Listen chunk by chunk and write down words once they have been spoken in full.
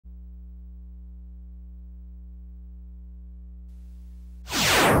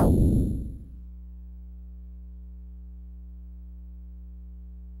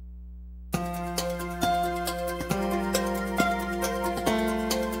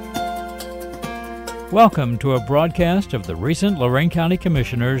Welcome to a broadcast of the recent Lorain County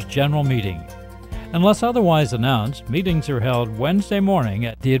Commissioners' General Meeting. Unless otherwise announced, meetings are held Wednesday morning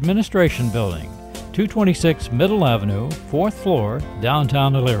at the Administration Building, 226 Middle Avenue, 4th floor,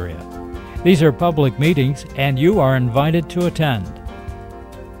 downtown Elyria. These are public meetings and you are invited to attend.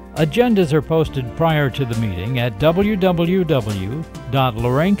 Agendas are posted prior to the meeting at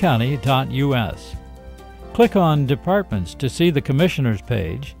www.loraincounty.us. Click on Departments to see the Commissioners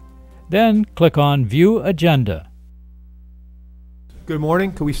page, then click on View Agenda. Good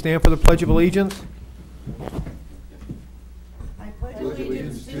morning. Could we stand for the Pledge of Allegiance? I pledge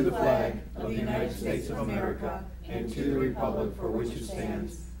allegiance to the flag of the United States of America and to the republic for which it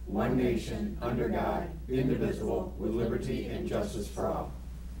stands, one nation, under God, indivisible, with liberty and justice for all.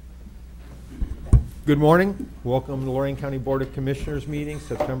 Good morning. Welcome to the Lorain County Board of Commissioners meeting,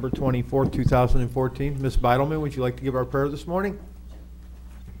 September 24th, 2014. Ms. Beidleman, would you like to give our prayer this morning?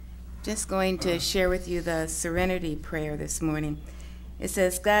 Just going to share with you the Serenity Prayer this morning. It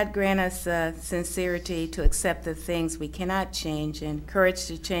says, God grant us sincerity to accept the things we cannot change, and courage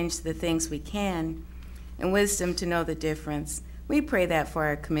to change the things we can, and wisdom to know the difference. We pray that for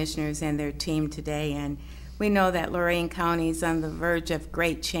our commissioners and their team today, and we know that Lorain County is on the verge of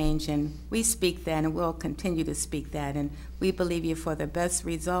great change, and we speak that, and we'll continue to speak that, and we believe you for the best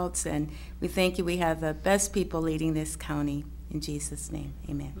results, and we thank you we have the best people leading this county. In Jesus' name,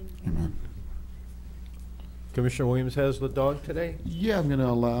 amen. Amen. Commissioner Williams has the dog today. Yeah, I'm going to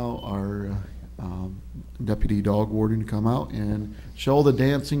allow our deputy dog warden to come out and show the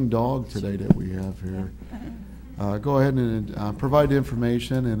dancing dog today that we have here. Go ahead and provide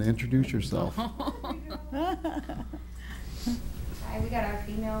information and introduce yourself. Hi, we got our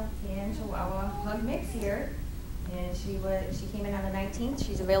female tan Chihuahua pug mix here, and she came in on the 19th.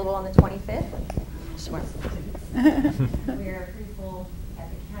 She's available on the 25th. Sure. We are pretty full at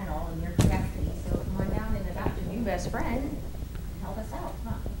the kennel in your capacity, so come on down and adopt a new best friend. Help us out,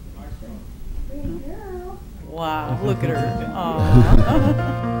 huh? Pretty girl. Wow, look at her.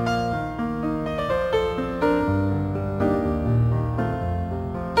 Aww.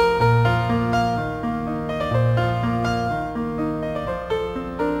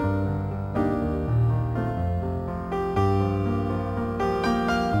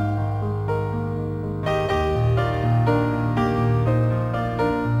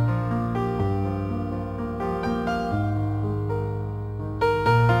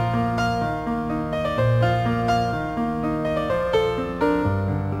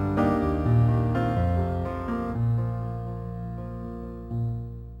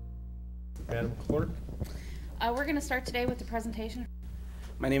 Madam Clerk. We're going to start today with the presentation.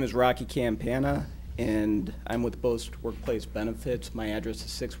 My name is Rocky Campana, and I'm with Bost Workforce Benefits. My address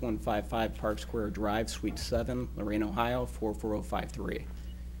is 6155 Park Square Drive, Suite 7, Lorain, Ohio, 44053.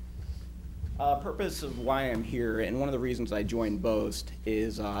 Purpose of why I'm here, and one of the reasons I joined Bost,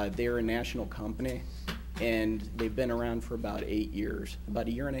 is they're a national company, and they've been around for about 8 years. About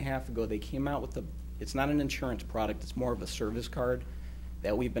a year and a half ago, they came out with it's not an insurance product, it's more of a service card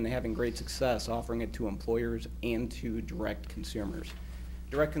that we've been having great success offering it to employers and to direct consumers.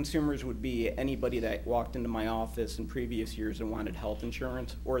 Direct consumers would be anybody that walked into my office in previous years and wanted health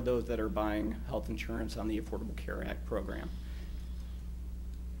insurance, or those that are buying health insurance on the Affordable Care Act program.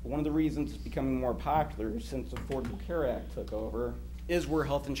 One of the reasons it's becoming more popular since the Affordable Care Act took over is where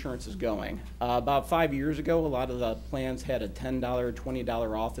health insurance is going. About 5 years ago, a lot of the plans had a $10,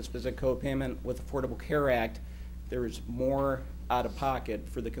 $20 office visit copayment. With Affordable Care Act, there's more out of pocket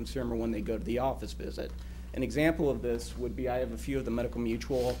for the consumer when they go to the office visit. An example of this would be I have a few of the Medical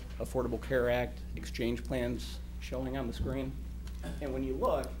Mutual Affordable Care Act exchange plans showing on the screen. And when you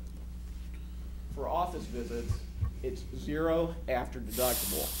look, for office visits, it's zero after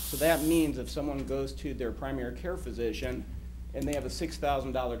deductible. So that means if someone goes to their primary care physician and they have a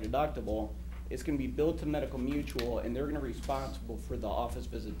 $6,000 deductible, it's going to be billed to Medical Mutual, and they're going to be responsible for the office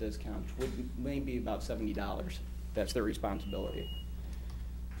visit discount, which may be about $70. That's their responsibility.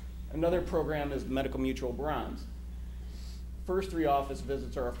 Another program is the Medical Mutual Bronze. First 3 office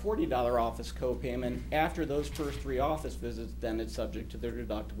visits are a $40 office copayment. After those first 3 office visits, then it's subject to their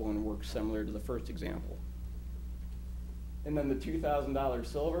deductible and works similar to the first example. And then the $2,000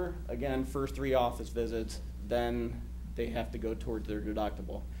 Silver, again, first 3 office visits, then they have to go towards their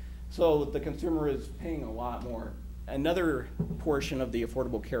deductible. So the consumer is paying a lot more. Another portion of the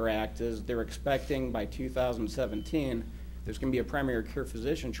Affordable Care Act is they're expecting by 2017 there's going to be a primary care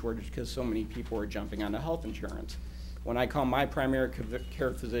physician shortage because so many people are jumping onto health insurance. When I call my primary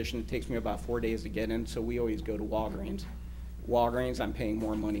care physician, it takes me about 4 days to get in, so we always go to Walgreens. Walgreens, I'm paying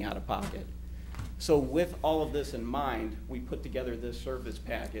more money out of pocket. So with all of this in mind, we put together this service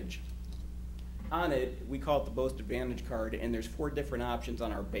package. On it, we call it the Bost Advantage card, and there's 4 different options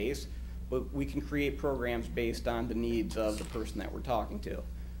on our base, but we can create programs based on the needs of the person that we're talking to.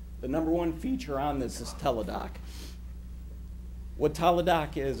 The number 1 feature on this is Teledoc. What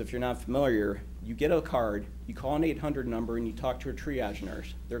Teledoc is, if you're not familiar, you get a card, you call an 800 number, and you talk to a triage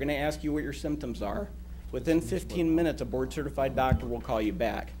nurse. They're going to ask you what your symptoms are. Within 15 minutes, a board-certified doctor will call you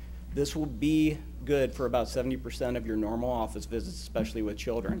back. This will be good for about 70% of your normal office visits, especially with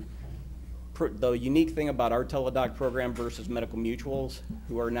children. The unique thing about our Teledoc program versus medical mutuals,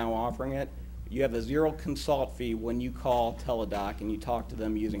 who are now offering it, you have a 0 consult fee when you call Teledoc and you talk to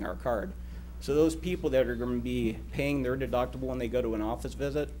them using our card. So those people that are going to be paying their deductible when they go to an office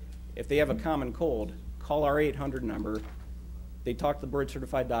visit, if they have a common cold, call our 800 number. They talk to the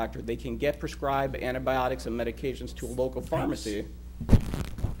board-certified doctor. They can get prescribed antibiotics and medications to a local pharmacy.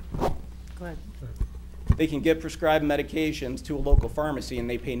 Go ahead. They can get prescribed medications to a local pharmacy, and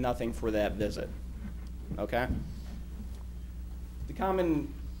they pay nothing for that visit. Okay? The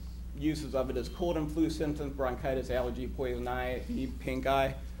common uses of it is cold and flu symptoms, bronchitis, allergy, poison ivy, pink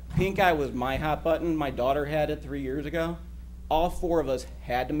eye. Pink eye was my hot button. My daughter had it 3 years ago. All 4 of us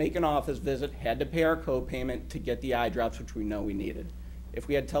had to make an office visit, had to pay our co-payment to get the eye drops, which we know we needed. If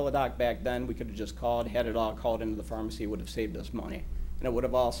we had Teledoc back then, we could have just called, had it all called into the pharmacy. It would have saved us money. And it would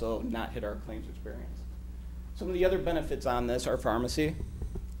have also not hit our claims experience. Some of the other benefits on this are pharmacy.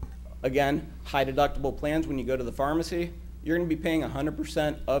 Again, high deductible plans. When you go to the pharmacy, you're going to be paying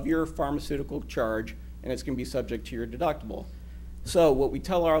 100% of your pharmaceutical charge, and it's going to be subject to your deductible. So what we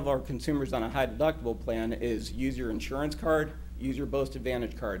tell all of our consumers on a high deductible plan is use your insurance card, use your Bost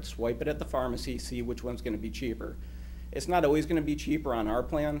Advantage card, swipe it at the pharmacy, see which one's going to be cheaper. It's not always going to be cheaper on our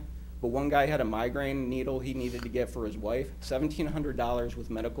plan, but one guy had a migraine needle he needed to get for his wife, $1,700 with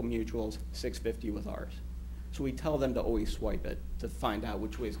medical mutuals, $650 with ours. So we tell them to always swipe it to find out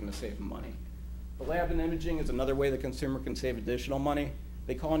which way is going to save them money. The lab and imaging is another way the consumer can save additional money.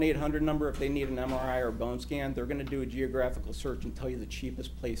 They call an 800 number if they need an MRI or a bone scan. They're going to do a geographical search and tell you the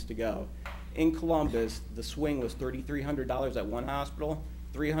cheapest place to go. In Columbus, the swing was $3,300 at one hospital,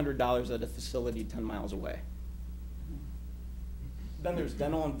 $300 at a facility 10 miles away. Then there's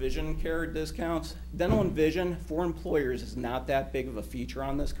dental and vision care discounts. Dental and vision for employers is not that big of a feature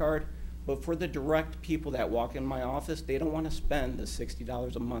on this card, but for the direct people that walk in my office, they don't want to spend the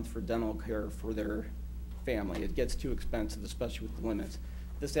 $60 a month for dental care for their family. It gets too expensive, especially with the limits.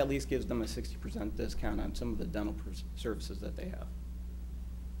 This at least gives them a 60% discount on some of the dental services that they have.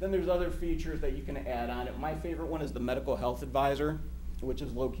 Then there's other features that you can add on it. My favorite one is the medical health advisor, which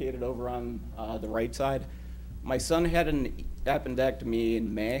is located over on the right side. My son had an appendectomy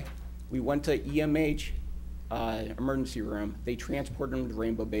in May. We went to EMH emergency room. They transported him to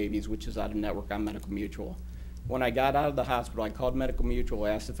Rainbow Babies, which is out of network on Medical Mutual. When I got out of the hospital, I called Medical Mutual,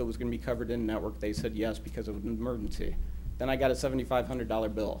 asked if it was going to be covered in network. They said yes because it was an emergency. Then I got a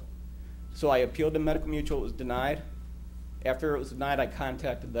 $7,500 bill. So I appealed to Medical Mutual. It was denied. After it was denied, I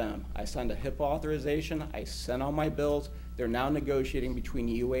contacted them. I signed a HIPAA authorization. I sent all my bills. They're now negotiating between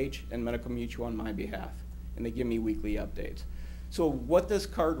UH and Medical Mutual on my behalf, and they give me weekly updates. So what this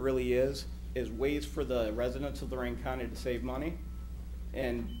card really is ways for the residents of Lorain County to save money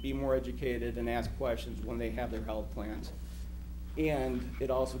and be more educated and ask questions when they have their health plans. And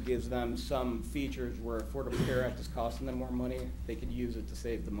it also gives them some features where Affordable Care Act is costing them more money. They could use it to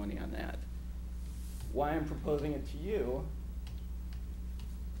save the money on that. Why I'm proposing it to you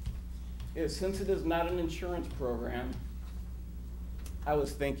is since it is not an insurance program, I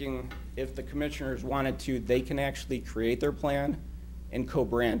was thinking if the commissioners wanted to, they can actually create their plan and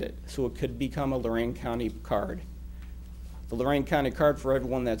co-brand it. So it could become a Lorain County card. The Lorain County card for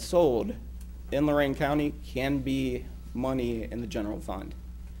everyone that's sold in Lorain County can be money in the general fund.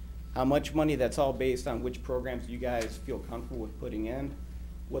 How much money, that's all based on which programs you guys feel comfortable with putting in,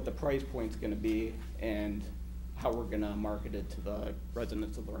 what the price point's gonna be, and how we're gonna market it to the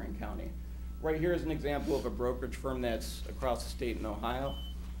residents of Lorain County. Right here is an example of a brokerage firm that's across the state in Ohio.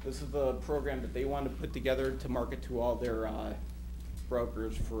 This is the program that they want to put together to market to all their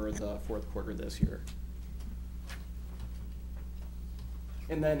brokers for the fourth quarter this year.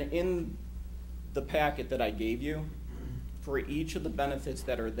 And then in the packet that I gave you, for each of the benefits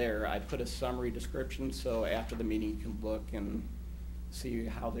that are there, I put a summary description so after the meeting you can look and see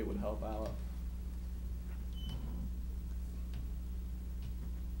how they would help out.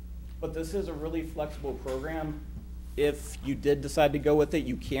 But this is a really flexible program. If you did decide to go with it,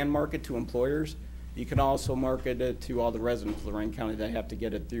 you can market to employers. You can also market it to all the residents of Lorain County that have to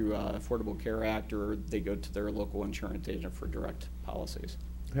get it through Affordable Care Act, or they go to their local insurance agent for direct policies.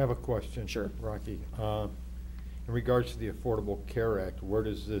 I have a question. Sure. Rocky. In regards to the Affordable Care Act, where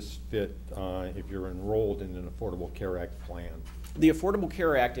does this fit if you're enrolled in an Affordable Care Act plan? The Affordable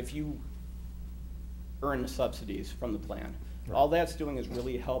Care Act, if you earn subsidies from the plan, Right. all that's doing is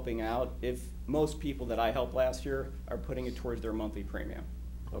really helping out if most people that I helped last year are putting it towards their monthly premium,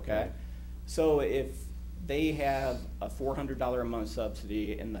 okay? So if they have a $400 a month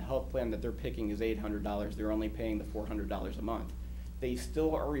subsidy and the health plan that they're picking is $800, they're only paying the $400 a month. They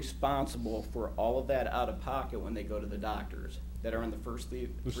still are responsible for all of that out of pocket when they go to the doctors that are on the first three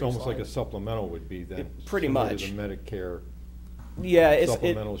It's almost like a slides. supplemental would be then. Pretty similar to much. The Medicare. Yeah,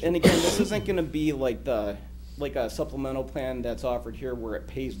 Supplementals. and again, this isn't gonna be like a supplemental plan that's offered here where it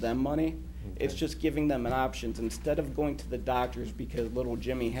pays them money. It's Okay. just giving them an option. Instead of going to the doctors because little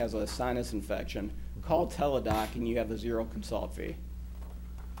Jimmy has a sinus infection, call Teladoc and you have a 0 consult fee.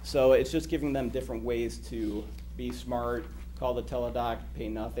 So it's just giving them different ways to be smart, call the Teladoc, pay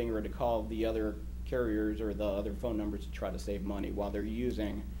nothing, or to call the other carriers or the other phone numbers to try to save money while they're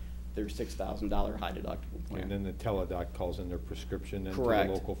using their $6,000 high deductible plan. And then the Teladoc calls in their prescription into the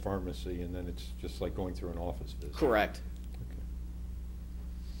Correct. local pharmacy, and then it's just like going through an office visit. Correct.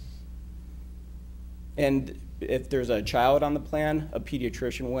 Okay. And if there's a child on the plan, a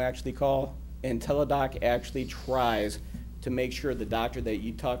pediatrician will actually call, and Teladoc actually tries to make sure the doctor that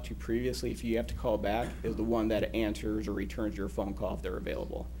you talked to previously, if you have to call back, is the one that answers or returns your phone call if they're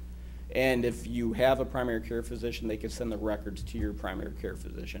available. And if you have a primary care physician, they can send the records to your primary care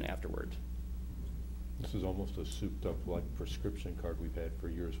physician afterwards. This is almost a souped-up like prescription card we've had for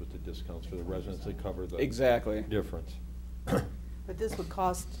years with the discounts for the residents that cover the Exactly. difference. But this would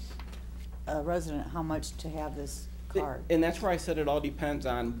cost a resident how much to have this card? And that's where I said it all depends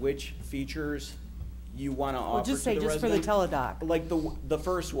on which features you want to offer Well, just say to the just for the resident. Teladoc. Like the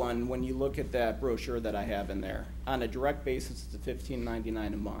first one, when you look at that brochure that I have in there, on a direct basis, it's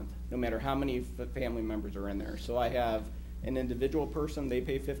 $15.99 a month, no matter how many family members are in there. So I have an individual person, they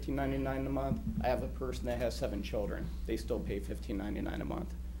pay $15.99 a month. I have a person that has 7 children, they still pay $15.99 a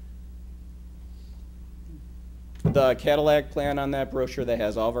month. The Cadillac plan on that brochure that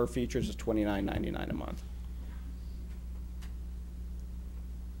has all of our features is $29.99 a month.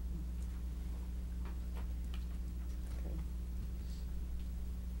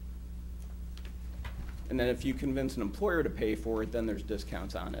 And then if you convince an employer to pay for it, then there's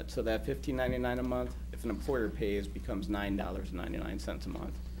discounts on it. So that $15.99 a month, if an employer pays, becomes $9.99 a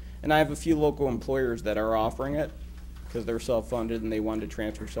month. And I have a few local employers that are offering it because they're self-funded and they wanted to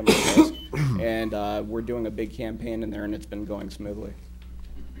transfer some of the risk. And we're doing a big campaign in there and it's been going smoothly.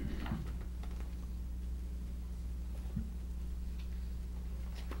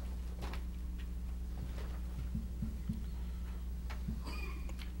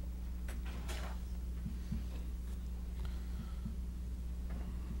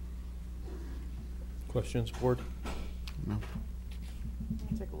 Questions, board? No.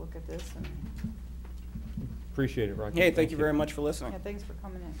 I'll take a look at this and, Appreciate it, Rocky. Hey, thank you very much for listening. yeah, thanks for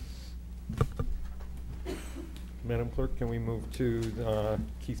coming in. Madam Clerk, can we move to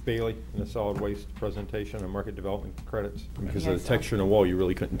Keith Bailey and the solid waste presentation on market development credits? Because of Yes, the texture in the wall, you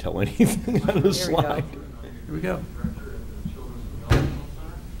really couldn't tell anything on the Here we go. slide. Here we go. Director of the Children's Developmental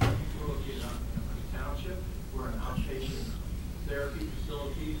Center. We're located out in Amherst Township. We're an outpatient therapy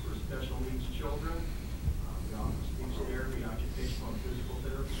facility for special needs children. We offer speech therapy, occupational and physical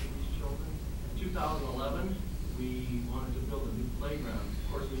therapy for these children. In 2011, we wanted to build a new playground. Of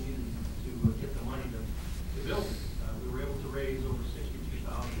course, we needed to get the money to build it. We were able to raise over $62,000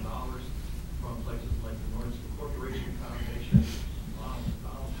 from places like the North Corporation Foundation,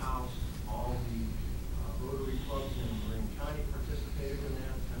 Donald House, all the Rotary clubs in Lorain County participated in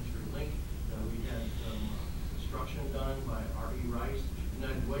that, Country Link. We had some construction done by R.E. Rice.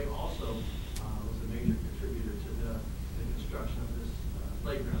 United Way also was a major contributor to the construction of this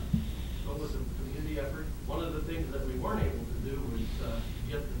playground. So it was a community effort. One of the things that we weren't able to do was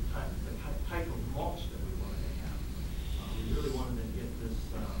get the type of mulch that we wanted to have. We really wanted to get this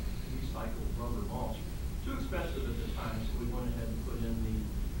recycled rubber mulch. Too expensive at the time, so we went ahead and put in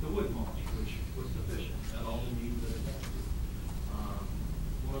the wood mulch, which was sufficient, had all the needs that it had.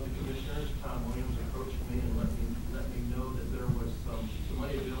 One of the commissioners, Tom Williams, approached me and let me know that there was some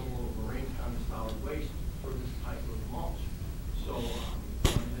money available at Lorain County Solid Waste for this type of mulch. So I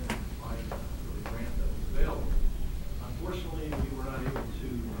went ahead and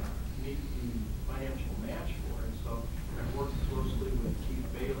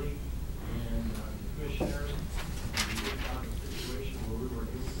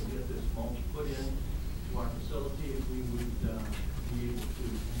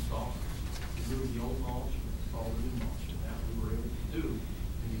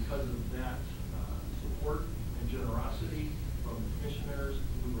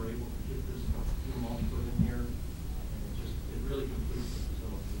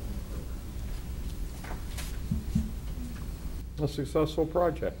a successful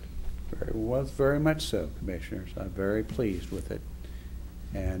project. Was very much so, Commissioners. I'm very pleased with it.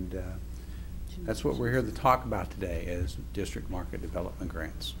 And that's what we're here to talk about today is district market development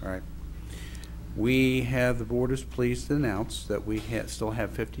grants. All right. The board is pleased to announce that we still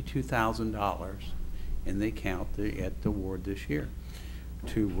have $52,000 in the account at the award this year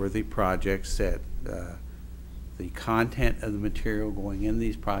to worthy projects that the content of the material going in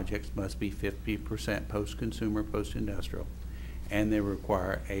these projects must be 50% post-consumer, post-industrial, and they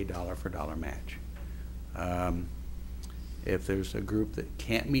require a dollar-for-dollar match. If there's a group that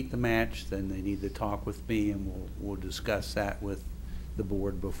can't meet the match, then they need to talk with me, and we'll discuss that with the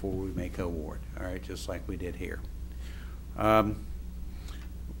board before we make an award. All right, just like we did here.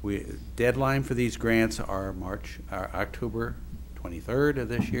 Deadline for these grants are October 23rd of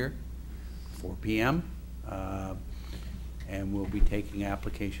this year, 4 p.m. And we'll be taking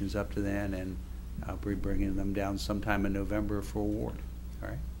applications up to then, and I'll be bringing them down sometime in November for award. All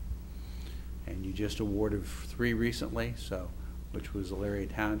right. And you just awarded 3 recently, which was Lorain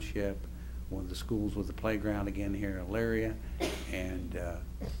Township, one of the schools with the playground again here in Elaria, and I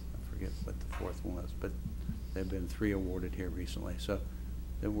forget what the 4th one was, but there have been 3 awarded here recently. So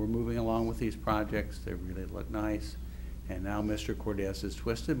then we're moving along with these projects. They really look nice. And now Mr. Cordes has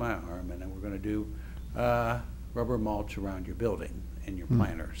twisted my arm, and then we're going to do rubber mulch around your building and your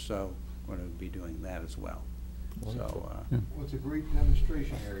planters. So we're going to be doing that as well. Wonderful. So, well, it's a great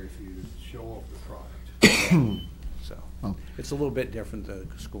demonstration area for you to show off the product. so it's a little bit different than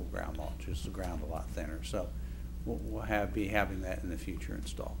the school ground mulch. It's the ground a lot thinner. So we'll be having that in the future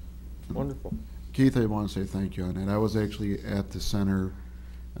installed. Wonderful. Keith, I want to say thank you on that. I was actually at the center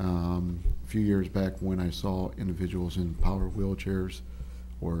a few years back when I saw individuals in power wheelchairs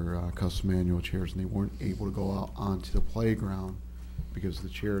or custom manual chairs, and they weren't able to go out onto the playground because the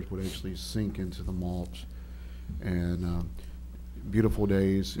chairs would actually sink into the mulch. And beautiful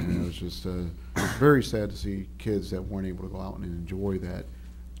days, and it was just very sad to see kids that weren't able to go out and enjoy that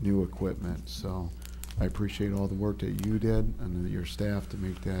new equipment. So I appreciate all the work that you did and your staff to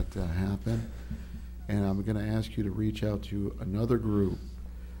make that happen. And I'm going to ask you to reach out to another group,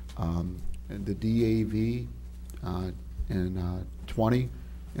 the DAV in 20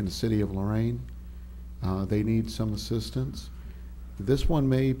 in the city of Lorain. They need some assistance. This one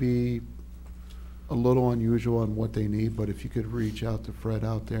may be a little unusual on what they need, but if you could reach out to Fred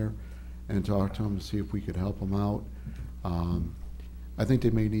out there and talk to him to see if we could help them out. I think they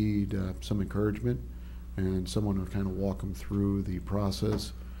may need some encouragement and someone to kind of walk them through the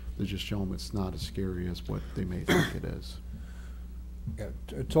process to just show them it's not as scary as what they may think it is. Yeah,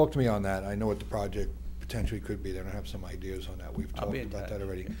 talk to me on that. I know what the project potentially could be. They don't have some ideas on that. We've talked about that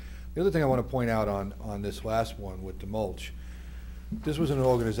already. The other thing I want to point out on this last one with the mulch, this was an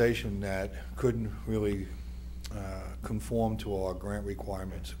organization that couldn't really conform to our grant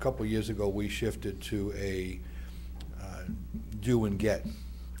requirements. A couple of years ago, we shifted to a do and get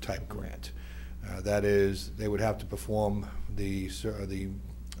type grant. That is, they would have to perform the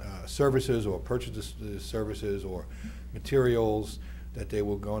services or purchase the services or materials that they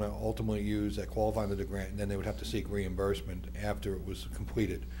were going to ultimately use that qualify under the grant, and then they would have to seek reimbursement after it was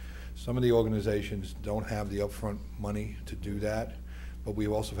completed. Some of the organizations don't have the upfront money to do that, but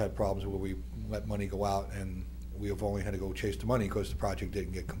we've also had problems where we let money go out and we have only had to go chase the money because the project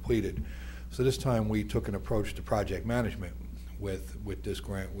didn't get completed. So this time we took an approach to project management with this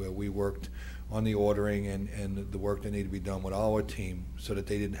grant, where we worked on the ordering and the work that needed to be done with our team so that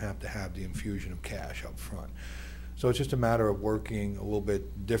they didn't have to have the infusion of cash up front. So it's just a matter of working a little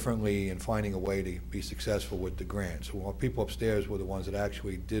bit differently and finding a way to be successful with the grant. So our people upstairs were the ones that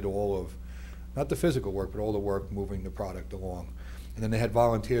actually did all of, not the physical work, but all the work moving the product along. And then they had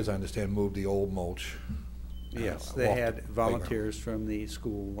volunteers, I understand, move the old mulch. Yes, they had volunteers from the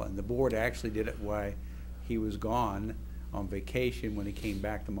school, and the board actually did it while he was gone on vacation. When he came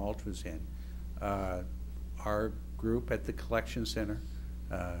back, the mulch was in. Our group at the collection center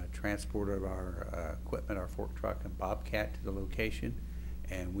transported our equipment, our fork truck and Bobcat to the location,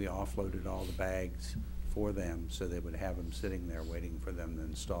 and we offloaded all the bags for them so they would have them sitting there waiting for them to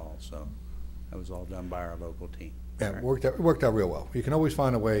install. So that was all done by our local team. Yeah, it worked out real well. You can always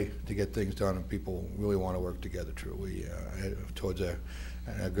find a way to get things done, and people really want to work together truly towards a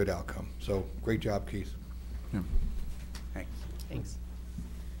good outcome. So great job, Keith. Yeah. Thanks. Thanks.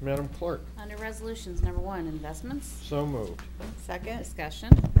 Madam Clerk. Under Resolutions, number 1, investments. So moved. Second. Discussion.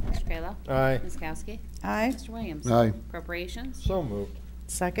 Mr. Kayla. Aye. Ms. Kowski. Aye. Mr. Williams. Aye. Appropriations. So moved.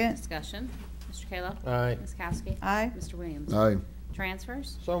 Second. Discussion. Mr. Kayla. Aye. Ms. Kowski. Aye. Mr. Williams. Aye.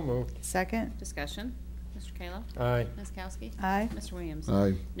 Transfers. So moved. Second. Discussion. Mr. Kayla? Aye. Ms. Kowski? Aye. Mr. Williams?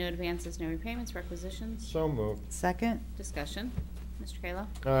 Aye. No advances, no repayments, requisitions? So moved. Second. Discussion. Mr. Kayla?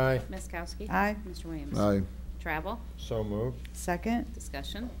 Aye. Ms. Kowski? Aye. Mr. Williams? Aye. Travel? So moved. Second.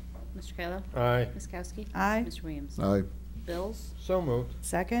 Discussion. Mr. Kayla? Aye. Ms. Kowski? Aye. Mr. Williams? Aye. Bills? So moved.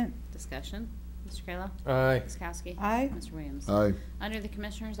 Second. Discussion. Mr. Kayla? Aye. Ms. Kowski? Aye. Mr. Williams? Aye. Under the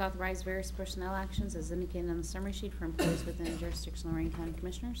Commissioners, authorize various personnel actions as indicated on the summary sheet for employees within the jurisdiction of Lorain County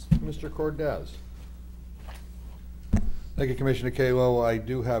Commissioners. Mr. Cordez? Thank you, Commissioner Kalo. I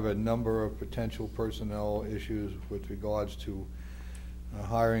do have a number of potential personnel issues with regards to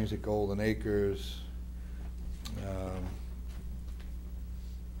hirings at Golden Acres,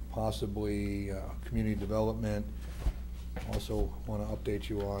 possibly community development. Also want to update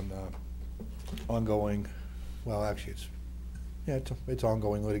you on ongoing, well, actually it's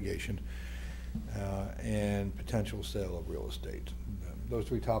ongoing litigation and potential sale of real estate. Those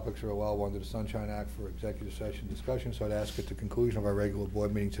three topics are allowable under the Sunshine Act for executive session discussion, so I'd ask at the conclusion of our regular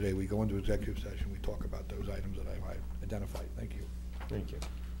board meeting today, we go into executive session, we talk about those items that I identified. Thank you. Thank you.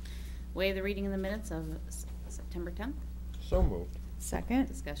 Waive the reading of the minutes of September 10th. So moved. Second.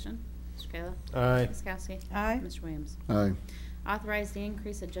 Discussion. Mr. Kayla? Aye. Ms. Kowski? Aye. Mr. Williams? Aye. Authorize the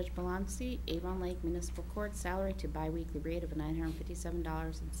increase of Judge Balancy, Avon Lake Municipal Court salary to biweekly rate of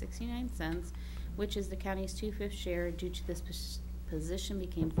 $957.69, which is the county's 2/5 share due to this position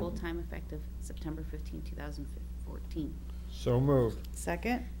became full-time effective September 15, 2014. So moved.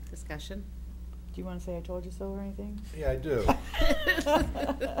 Second. Discussion. Do you want to say I told you so or anything? Yeah, I do.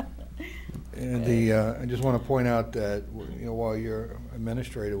 And I just want to point out that, while your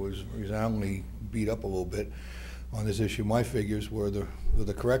administrator was resoundingly beat up a little bit on this issue, my figures were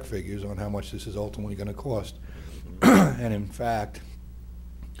the correct figures on how much this is ultimately going to cost. And in fact,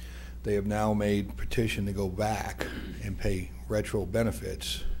 they have now made petition to go back and pay retro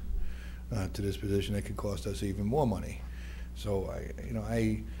benefits to this position that could cost us even more money. So I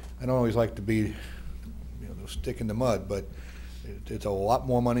don't always like to be, the stick in the mud, but it's a lot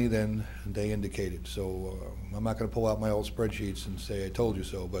more money than they indicated. So I'm not going to pull out my old spreadsheets and say I told you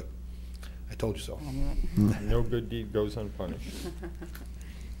so, but I told you so. No good deed goes unpunished.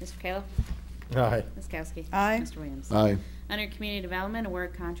 Mr. Kayla? Aye. Ms. Kowski? Aye. Mr. Williams? Aye. Under Community Development,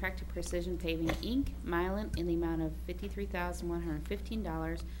 award contract to Precision Paving, Inc., Milan, in the amount of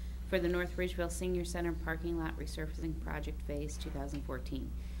 $53,115 for the North Ridgeville Senior Center Parking Lot Resurfacing Project Phase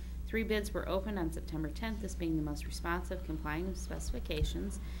 2014. 3 bids were opened on September 10th, this being the most responsive, complying with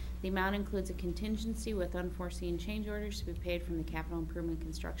specifications. The amount includes a contingency with unforeseen change orders to be paid from the Capital Improvement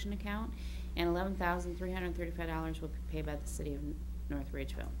Construction Account, and $11,335 will be paid by the City of North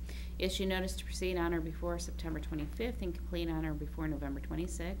Ridgeville. Issue notice to proceed on or before September 25th and complete on or before November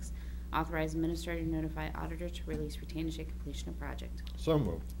 26th. Authorize administrator to notify auditor to release retainage at completion of project. So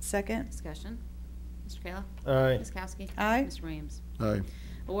moved. Second. Discussion. Mr. Kayla? Aye. Ms. Kowski? Aye. Mr. Williams? Aye.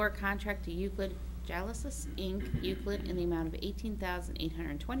 Award contract to Euclid Dialysis, Inc., Euclid, in the amount of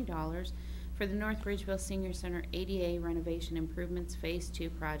 $18,820 for the North Ridgeville Senior Center ADA Renovation Improvements Phase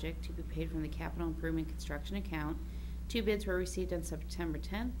 2 project to be paid from the Capital Improvement Construction Account. 2 bids were received on September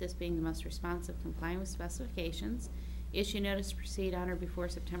 10th, this being the most responsive, complying with specifications. Issue notice to proceed on or before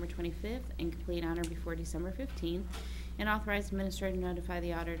September 25th and complete on or before December 15th, and authorize administrator to notify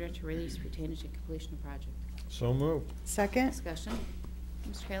the auditor to release retainage at completion of project. So moved. Second. Discussion.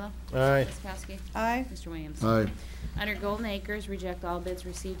 Mr. Kayla? Aye. Ms. Kowski? Aye. Mr. Williams? Aye. Under Golden Acres, reject all bids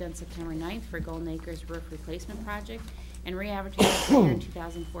received on September 9th for Golden Acres roof replacement project and re-advertise the year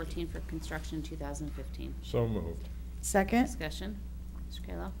 2014 for construction in 2015. So moved. Second. Discussion. Mr.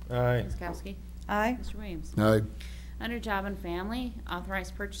 Kayla? Aye. Ms. Kowski? Aye. Mr. Williams? Aye. Under Job and Family,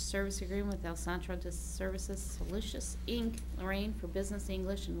 authorized purchase service agreement with El Centro de Services Solutions, Inc., Lorain, for Business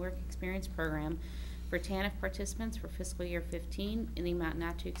English and Work Experience Program for TANF participants for fiscal year 15 in the amount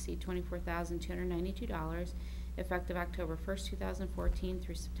not to exceed $24,292, effective October 1st, 2014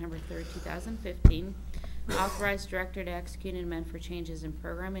 through September 3rd, 2015. Authorized director to execute and amend for changes in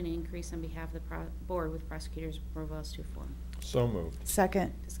program and increase on behalf of the board with prosecutors' approval as to form. So moved.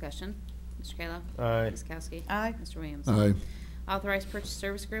 Second. Discussion. Mr. Kayla? Aye. Ms. Kowski? Aye. Mr. Williams? Aye. Authorized purchase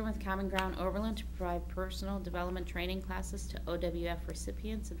service agreement with Common Ground Overland to provide personal development training classes to OWF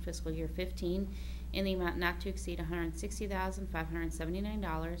recipients in fiscal year 15 in the amount not to exceed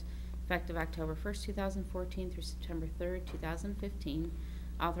 $160,579, effective October 1st, 2014 through September 3rd, 2015.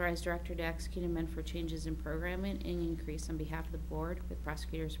 Authorized director to execute and amend for changes in programming and increase on behalf of the board with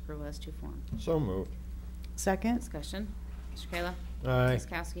prosecutors' approval as to form. So moved. Second. Discussion. Mr. Kayla? Aye. Ms.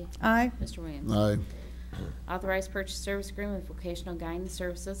 Kowski? Aye. Mr. Williams? Aye. Authorized purchase service agreement with Vocational Guidance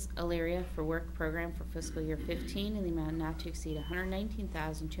Services, Elyria, for work program for fiscal year 15 in the amount not to exceed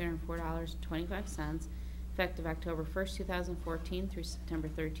 $119,204.25, effective October 1st, 2014 through September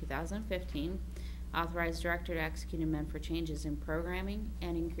 3rd, 2015. Authorize director to execute and amend for changes in programming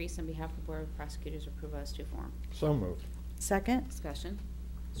and increase on behalf of the Board of Prosecutors approval as to form. So moved. Second. Discussion.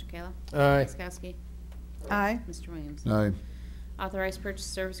 Mr. Kayla? Aye. Ms. Kowski? Aye. Mr. Williams? Aye. Authorized purchase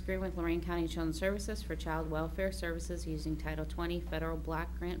service agreement with Lorain County Children's Services for child welfare services using Title 20 federal block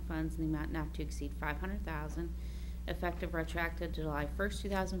grant funds in the amount not to exceed $500,000, effective retroactive to July 1st,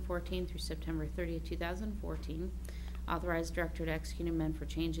 2014 through September 30th, 2014. Authorized director to execute and amend for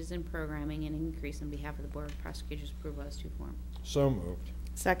changes in programming and increase on behalf of the Board of Prosecutors approval as to form. So moved.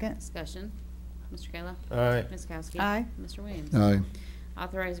 Second. Discussion. Mr. Kayla? Aye. Ms. Kowski? Aye. Mr. Williams? Aye.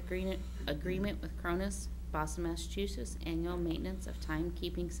 Authorized agreement with Cronus, Boston, Massachusetts, annual maintenance of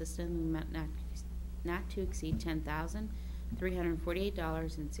timekeeping system in the amount not to exceed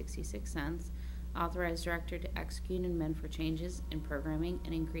 $10,348.66. Authorized director to execute and amend for changes in programming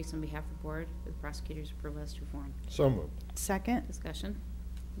and increase on behalf of the board with prosecutors' approval as to form. So moved. Second. Discussion.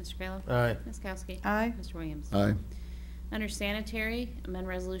 Mr. Kayla? Aye. Ms. Kowski? Aye. Mr. Williams? Aye. Under sanitary, amend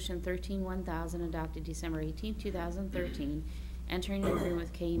resolution 13-1000 adopted December 18, 2013, entering an agreement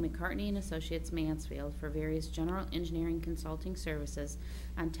with K.E. McCartney and Associates Mansfield for various general engineering consulting services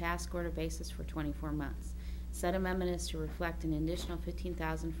on task order basis for 24 months. Said amendment is to reflect an additional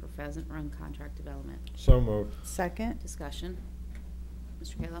 $15,000 for Pheasant Run contract development. So moved. Second. Discussion.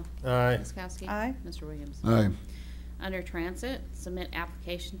 Mr. Kayla? Aye. Ms. Kowski? Aye. Mr. Williams? Aye. Under Transit, submit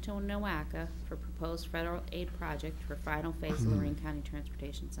application to NOACA for proposed federal aid project for final phase of Lorain County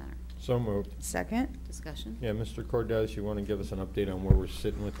Transportation Center. So moved. Second. Discussion. Yeah, Mr. Cordez, you want to give us an update on where we're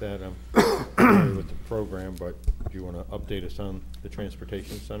sitting with that? I'm familiar with the program, but do you want to update us on the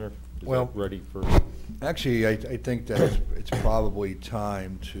transportation center? Is Well, that ready for? Actually, I think that it's probably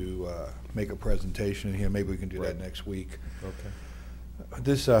time to make a presentation here. Maybe we can do that Right. next week. Okay.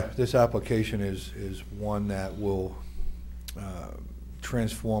 This application is one that will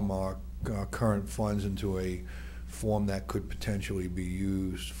transform our current funds into a form that could potentially be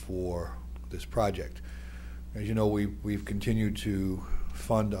used for this project. As you know, we've continued to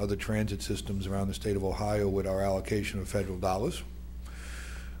fund other transit systems around the state of Ohio with our allocation of federal dollars.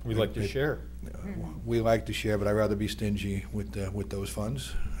 We'd like to share. We like to share, but I'd rather be stingy with those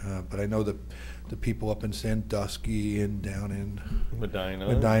funds. But I know that the people up in Sandusky and down in Medina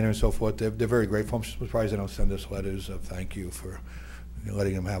and so forth, they're very grateful. I'm surprised they don't send us letters of thank you for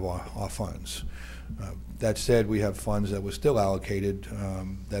letting them have our funds. That said, we have funds that were still allocated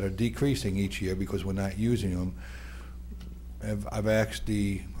that are decreasing each year because we're not using them. I've asked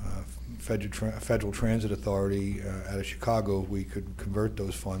the Federal Transit Authority out of Chicago if we could convert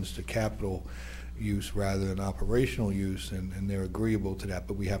those funds to capital use rather than operational use, and they're agreeable to that,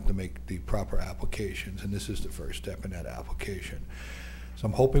 but we have to make the proper applications, and this is the first step in that application. So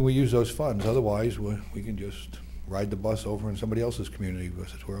I'm hoping we use those funds. Otherwise, we can just ride the bus over in somebody else's community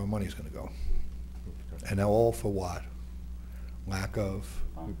because that's where our money's going to go. And all for what? Lack of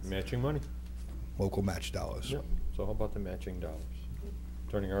matching money. Local match dollars. Yep. So how about the matching dollars?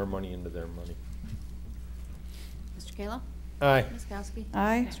 Turning our money into their money. Mr. Kayla? Aye. Ms. Kowski?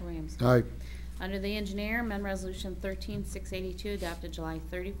 Aye. Mr. Williams? Aye. Under the engineer, amend resolution 13682 adopted July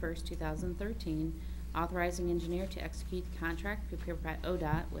 31st, 2013, authorizing engineer to execute the contract prepared by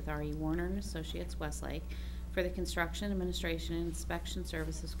ODOT with R.E. Warner and Associates Westlake for the construction, administration, and inspection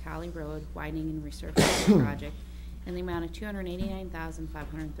services of Cali Road widening and resurfacing project in the amount of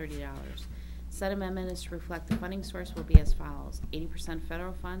 $289,530. Said amendment is to reflect the funding source will be as follows: 80%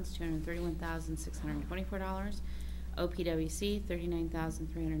 federal funds, $231,624. OPWC,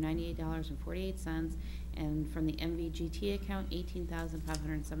 $39,398.48, and from the MVGT account,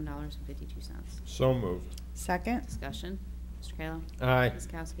 $18,507.52. So moved. Second. Discussion. Mr. Kayla? Aye. Ms.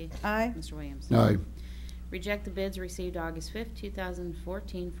 Kowski? Aye. Mr. Williams? Aye. Reject the bids received August 5th,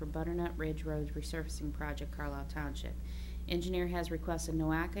 2014 for Butternut Ridge Road resurfacing project, Carlisle Township. Engineer has requested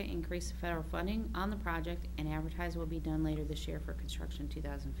NOACA increase the federal funding on the project, and advertise will be done later this year for construction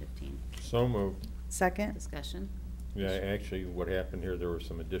 2015. So moved. Second. Discussion. Yeah, actually, what happened here, there were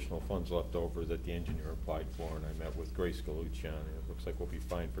some additional funds left over that the engineer applied for, and I met with Grace Galucci on it. It looks like we'll be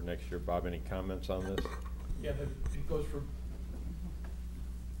fine for next year. Bob, any comments on this? Yeah, but it goes for.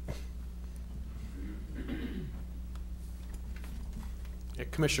 Yeah,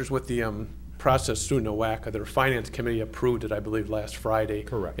 Commissioners, with the process through NOACA, their finance committee approved it, I believe, last Friday.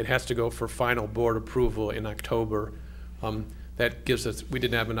 Correct. It has to go for final board approval in October. That gives us, we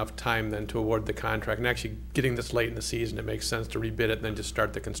didn't have enough time then to award the contract. And actually, getting this late in the season, it makes sense to rebid it and then just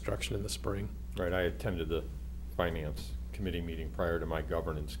start the construction in the spring. Right, I attended the finance committee meeting prior to my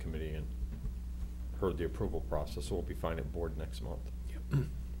governance committee and heard the approval process, so we'll be fine at board next month. Yep.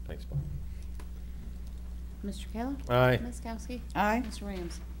 Thanks, Bob. Mr. Kayla? Aye. Ms. Kowski? Aye. Mr.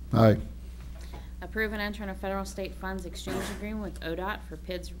 Williams? Aye. Approve and enter in a federal state funds exchange agreement with ODOT for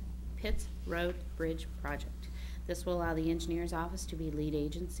Pitts Road Bridge Project. This will allow the engineer's office to be lead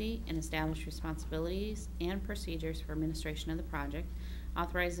agency and establish responsibilities and procedures for administration of the project.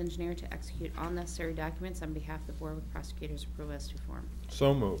 Authorize engineer to execute all necessary documents on behalf of the board with prosecutors approval as to form.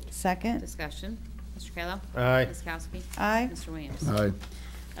 So moved. Second. Discussion. Mr. Kayla? Aye. Ms. Kowski? Aye. Mr. Williams? Aye.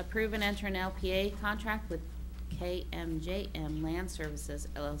 Approve and enter an LPA contract with KMJM Land Services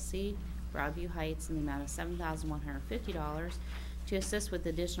LLC, Broadview Heights, in the amount of $7,150 to assist with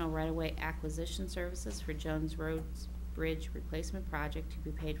additional right-of-way acquisition services for Jones Roads Bridge Replacement Project to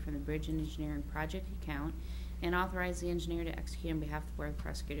be paid from the Bridge Engineering Project account, and authorize the engineer to execute on behalf of the Board of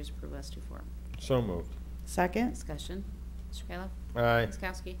Prosecutors approval as to form. So moved. Second. Discussion. Mr. Kayla? Aye. Ms.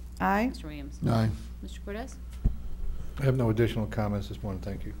 Kowski? Aye. Mr. Williams? Aye. Mr. Cortez? I have no additional comments this morning,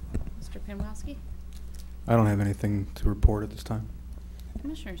 thank you. Mr. Penwowski? I don't have anything to report at this time.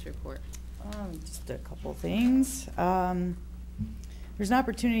 Commissioners report. Just a couple things. There's an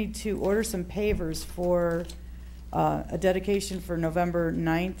opportunity to order some pavers for a dedication for November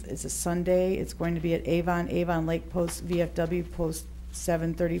 9th. It's a Sunday. It's going to be at Avon Lake Post, VFW Post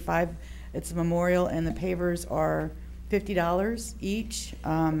 735. It's a memorial, and the pavers are $50 each.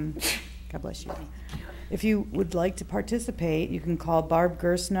 God bless you. If you would like to participate, you can call Barb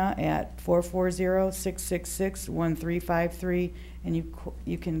Gersna at 440-666-1353, and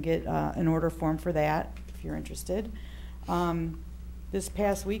you can get an order form for that if you're interested. This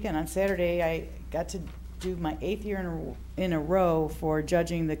past weekend on Saturday, I got to do my 8th year in a row for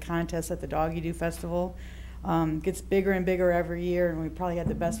judging the contest at the Doggy Doo Festival. Gets bigger and bigger every year, and we probably had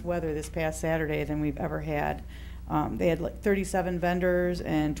the best weather this past Saturday than we've ever had. They had like 37 vendors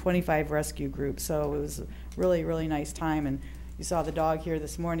and 25 rescue groups, so it was a really, really nice time. And you saw the dog here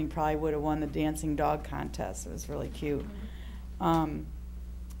this morning, probably would have won the dancing dog contest. It was really cute. I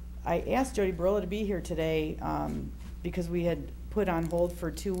asked Jody Barola to be here today because we had put on hold for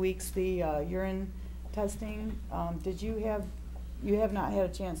 2 weeks the urine testing. You have not had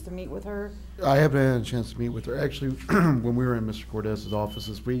a chance to meet with her? I haven't had a chance to meet with her. Actually, when we were in Mr. Cortez's office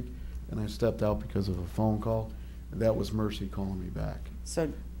this week, and I stepped out because of a phone call, that was Mercy calling me back.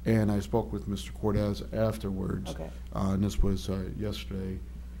 So, and I spoke with Mr. Cortez afterwards. Okay. And this was yesterday.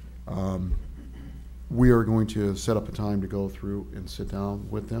 We are going to set up a time to go through and sit down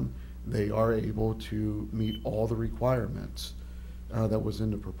with them. They are able to meet all the requirements that was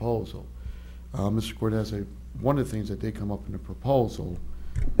in the proposal. Mr. Cortez, one of the things that did come up in the proposal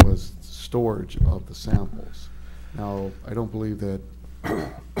was storage of the samples. Now, I don't believe that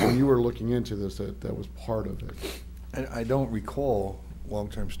when you were looking into this, that was part of it. I don't recall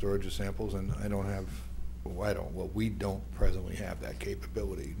long-term storage of samples, and we don't presently have that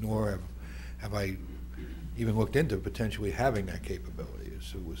capability, nor have I even looked into potentially having that capability.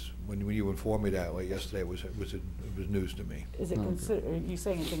 So it was, when you informed me that yesterday, it was news to me. is it are you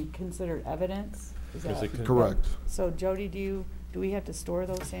saying it's considered evidence? Is that Correct. So Jody, do we have to store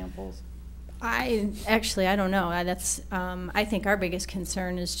those samples? I don't know. I think our biggest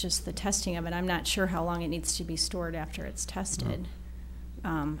concern is just the testing of it. I'm not sure how long it needs to be stored after it's tested.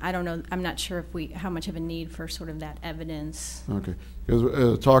 I don't know. I'm not sure how much of a need for sort of that evidence. Okay.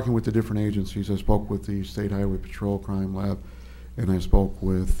 Because talking with the different agencies, I spoke with the State Highway Patrol Crime Lab, and I spoke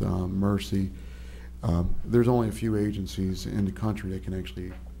with Mercy. There's only a few agencies in the country that can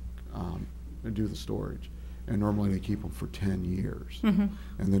actually do the storage. And normally they keep them for 10 years. Mm-hmm.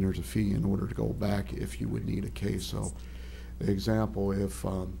 And then there's a fee in order to go back if you would need a case. So, example, if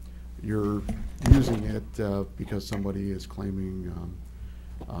you're using it because somebody is claiming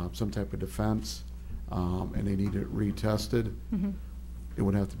some type of defense and they need it retested, Mm-hmm. it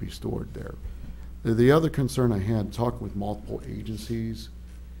would have to be stored there. The other concern I had, talking with multiple agencies,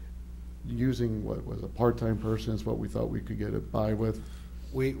 using what was a part-time person is what we thought we could get it by with.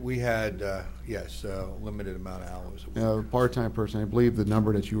 We had, yes, a limited amount of hours. Part-time person, I believe the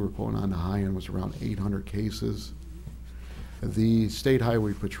number that you were quoting on the high end was around 800 cases. The State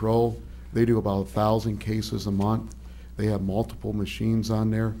Highway Patrol, they do about 1,000 cases a month. They have multiple machines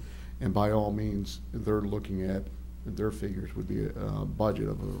on there, and by all means, they're looking at, their figures would be a budget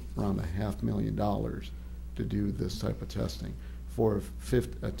of around $500,000 to do this type of testing for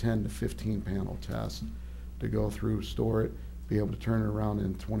a 10 to 15 panel test to go through, store it, be able to turn it around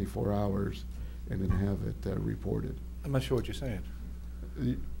in 24 hours and then have it reported. I'm not sure what you're saying.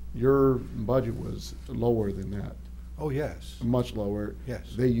 Your budget was lower than that. Oh, yes. Much lower.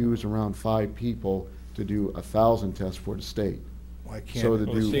 Yes. They use around 5 people to do 1,000 tests for the state. Well, I can't. So to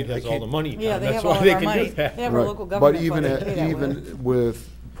Well, the state has all the money. Yeah, Tom. they That's have why all of they our can money. do that. They have our Right. local government But even fund to pay that even with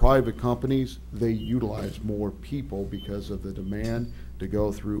private companies, they utilize more people because of the demand to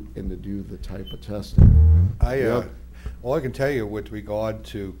go through and to do the type of testing. All I can tell you with regard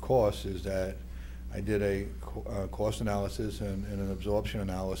to costs is that I did a cost analysis and an absorption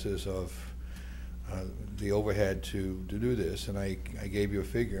analysis of the overhead to do this, and I gave you a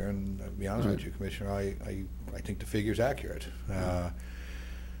figure, and to be honest with you, Commissioner, I think the figure's accurate. I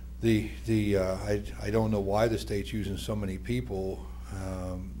don't know why the state's using so many people,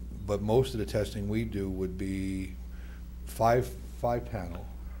 but most of the testing we do would be five panel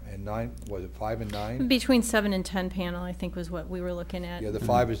and 9, was it 5 and 9? Between 7 and 10 panel, I think, was what we were looking at. Yeah, the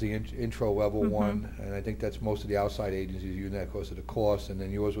 5 is the intro level one, and I think that's most of the outside agencies using that because of the cost, and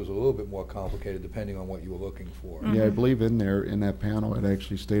then yours was a little bit more complicated depending on what you were looking for. Yeah, I believe in there, in that panel, it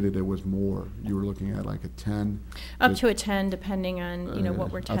actually stated it was more. You were looking at like a 10. Up to a 10, depending on, you know,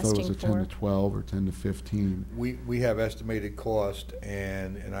 what we're testing for. I thought it was a 10 to 12 or 10 to 15. We have estimated cost,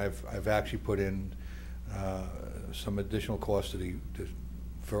 and I've actually put in some additional cost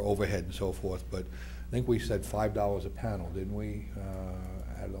for overhead and so forth, but I think we said $5 a panel, didn't we?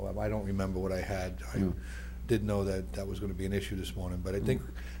 I don't remember what I had. I didn't know that was going to be an issue this morning, but I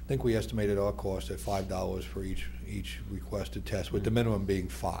think we estimated our cost at $5 for each requested test, with the minimum being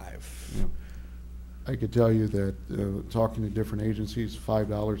 5. Yeah. I could tell you that talking to different agencies,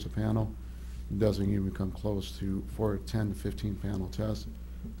 $5 a panel doesn't even come close to, for a 10 to 15 panel test,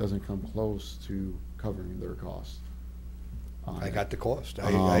 doesn't come close to covering their costs. I got the cost. So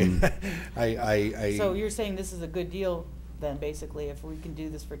you're saying this is a good deal then, basically? If we can do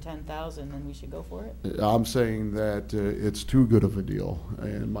this for $10,000, then we should go for it? I'm saying that it's too good of a deal,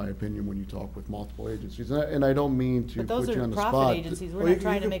 in my opinion, when you talk with multiple agencies. And I don't mean to put you on the spot. But those are profit agencies. We're not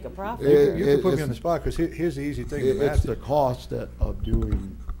trying to make a profit. You can put me on the spot, because here's the easy thing. It's the cost of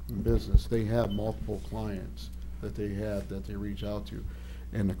doing business. They have multiple clients that they reach out to.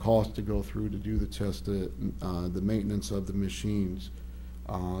 And the cost to go through to do the test, the maintenance of the machines,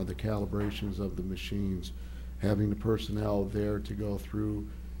 the calibrations of the machines, having the personnel there to go through,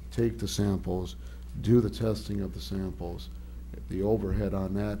 take the samples, do the testing of the samples. The overhead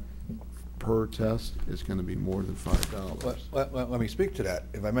on that per test is going to be more than $5. Let me speak to that,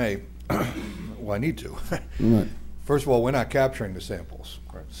 if I may. Well, I need to. Right. First of all, we're not capturing the samples.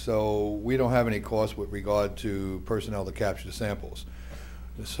 Right. So we don't have any cost with regard to personnel to capture the samples.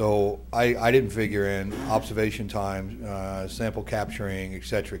 So I didn't figure in observation time, sample capturing, et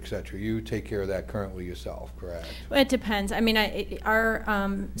cetera, et cetera. You take care of that currently yourself, correct? Well, it depends. I mean,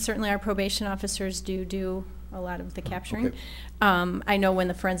 certainly our probation officers do a lot of the capturing. Okay. I know when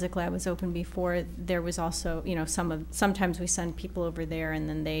the forensic lab was open before, there was also, you know, sometimes we send people over there and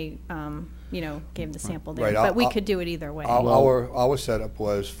then they, you know, gave the sample there. Right. But we could do it either way. Our setup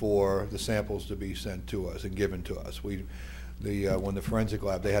was for the samples to be sent to us and given to us. When the forensic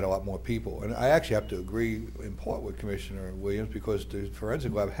lab, they had a lot more people. And I actually have to agree in part with Commissioner Williams, because the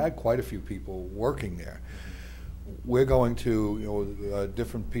forensic lab had quite a few people working there. We're going to, you know, a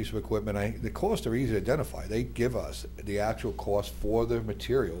different piece of equipment. The costs are easy to identify. They give us the actual cost for the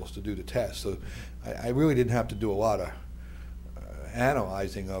materials to do the test. So I really didn't have to do a lot of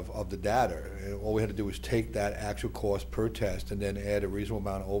analyzing of the data. All we had to do was take that actual cost per test and then add a reasonable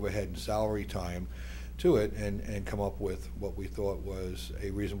amount of overhead and salary time to it and come up with what we thought was a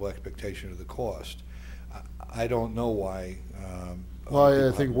reasonable expectation of the cost. I don't know why. Well,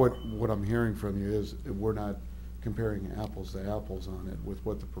 I think what I'm hearing from you is we're not comparing apples to apples on it with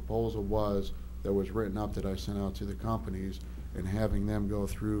what the proposal was that was written up that I sent out to the companies, and having them go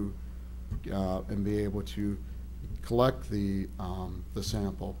through and be able to collect the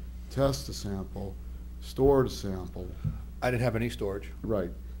sample, test the sample, store the sample. I didn't have any storage.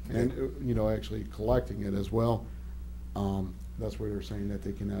 Right. And, you know, actually collecting it as well. That's where they're saying that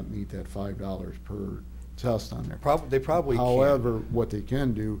they cannot meet that $5 per test on there. They probably However, can't. what they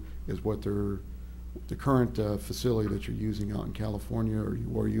can do is what the current facility that you're using out in California, or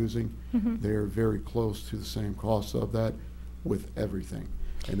you are using, they're very close to the same cost of that with everything.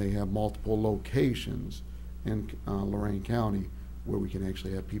 And they have multiple locations in Lorain County where we can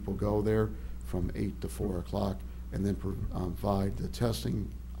actually have people go there from 8 to 4 o'clock and then provide the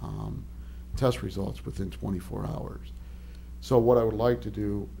testing test results within 24 hours. So what I would like to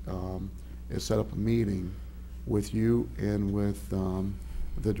do is set up a meeting with you and with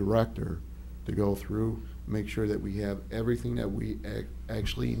the director to go through, make sure that we have everything that we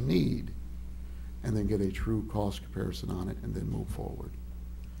actually need, and then get a true cost comparison on it, and then move forward.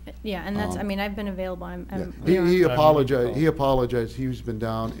 Yeah, and that's, I mean, I've been available. He apologized. He's been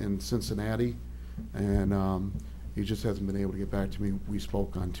down in Cincinnati, and he just hasn't been able to get back to me. We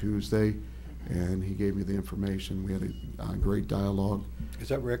spoke on Tuesday, and he gave me the information. We had a great dialogue. Is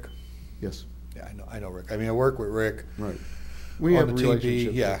that Rick? Yes. Yeah, I know Rick. I mean, I work with Rick. Right. We have on a the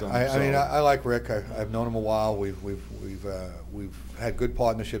relationship TB. Yeah, with them, I mean, so- I like Rick. I've known him a while. We've had good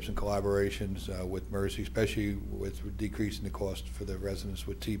partnerships and collaborations with Mercy, especially with decreasing the cost for the residents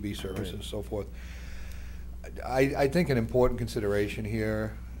with TB services and so forth. I think an important consideration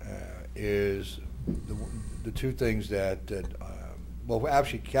here is the two things that well,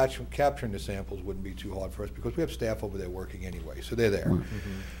 actually capturing the samples wouldn't be too hard for us because we have staff over there working anyway, so they're there.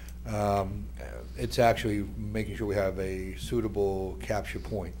 It's actually making sure we have a suitable capture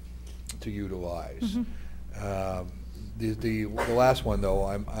point to utilize. The last one, though,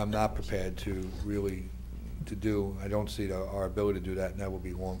 I'm not prepared to really do. I don't see our ability to do that, and that will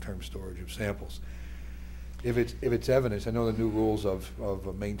be long-term storage of samples. If it's evidence, I know the new rules of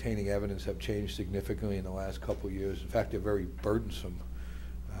maintaining evidence have changed significantly in the last couple of years. In fact, they're very burdensome.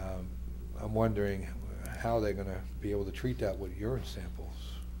 I'm wondering how they're going to be able to treat that with urine samples.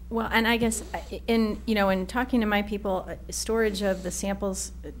 Well, and I guess in talking to my people, storage of the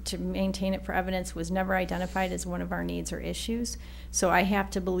samples to maintain it for evidence was never identified as one of our needs or issues. So I have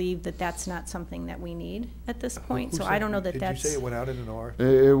to believe that that's not something that we need at this point. So I don't know that that's. Did you say it went out in an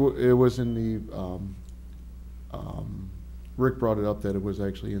RFP? It was in the. Rick brought it up that it was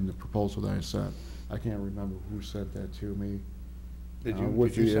actually in the proposal that I sent. I can't remember who sent that to me. Did you?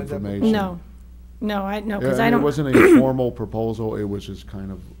 With did you the send information. No. No, because I It don't. wasn't a formal proposal. It was just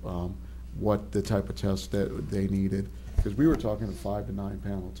kind of what the type of test that they needed. Because we were talking a 5 to 9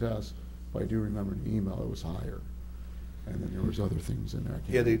 panel test, but I do remember in the email it was higher. And then there was other things in there.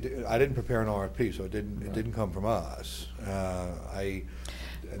 I didn't prepare an RFP, so it didn't come from us. And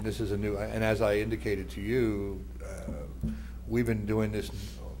this is a new, and as I indicated to you, we've been doing this.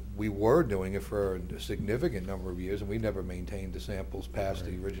 We were doing it for a significant number of years, and we never maintained the samples past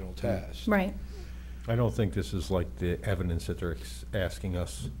the original test. Right. I don't think this is like the evidence that they're asking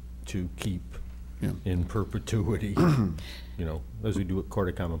us to keep in perpetuity. You know, as we do at Court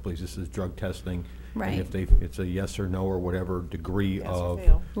of Common Pleas, this is drug testing. Right. And if it's a yes or no or whatever degree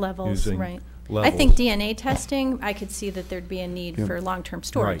of levels, using right. levels. I think DNA testing, I could see that there'd be a need Yeah. for long-term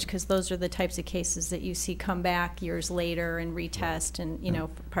storage, Right. because those are the types of cases that you see come back years later and retest and,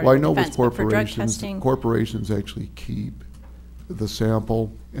 part Well, I of the know defense. with But for drug corporations, testing, corporations actually keep the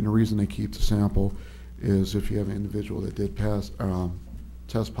sample, and the reason they keep the sample is if you have an individual that did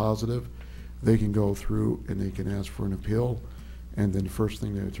test positive, they can go through and they can ask for an appeal, and then the first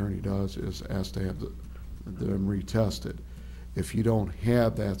thing the attorney does is ask to have them retested. If you don't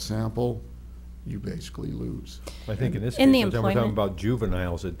have that sample, you basically lose. I think in this In the case, we're talking employment- about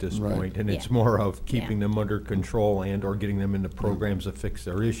juveniles at this Right. point, and it's Yeah. more of keeping them under control and or getting them into programs that fix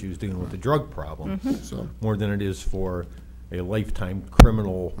their issues, dealing with the drug problem, So, more than it is for a lifetime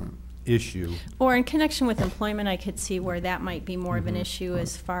criminal issue. or in connection with employment, I could see where that might be more of an issue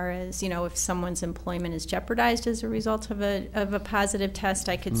as far as, if someone's employment is jeopardized as a result of a positive test,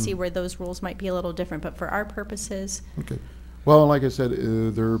 I could see where those rules might be a little different. But for our purposes, okay. Well, like I said,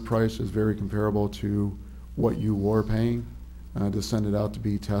 their price is very comparable to what you were paying to send it out to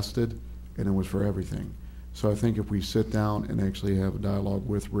be tested, and it was for everything. So I think if we sit down and actually have a dialogue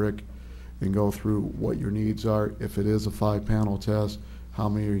with Rick and go through what your needs are, if it is a 5-panel test, how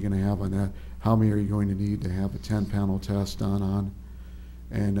many are you going to have on that? How many are you going to need to have a 10-panel test done on?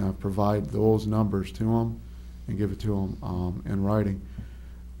 And provide those numbers to them and give it to them in writing.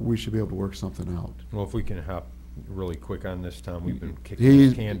 We should be able to work something out. Well, if we can hop really quick on this, Tom, we've been kicking He's-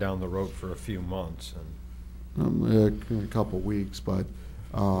 this can down the road for a few months. A couple weeks, but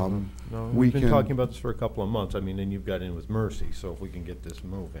No, we we've been can. talking about this for a couple of months. I mean, and you've got in with Mercy, so if we can get this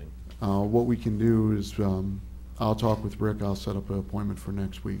moving. What we can do is, I'll talk with Rick. I'll set up an appointment for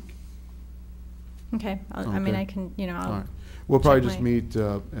next week. okay, I mean, Okay. I can, All I'll right. We'll probably check just my- meet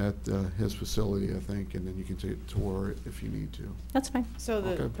at his facility, I think, and then you can take a tour if you need to. that's fine. So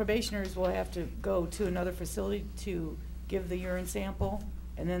the Okay. probationers will have to go to another facility to give the urine sample,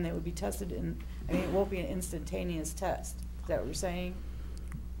 and then they would be tested it won't be an instantaneous test. Is that what you're saying?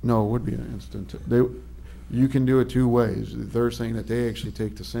 No, it would be an instant. You can do it 2 ways. They're saying that they actually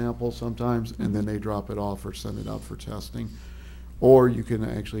take the sample sometimes, and then they drop it off or send it out for testing. Or you can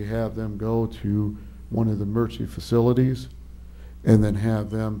actually have them go to one of the Mercy facilities and then have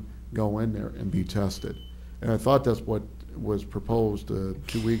them go in there and be tested. And I thought that's what was proposed 2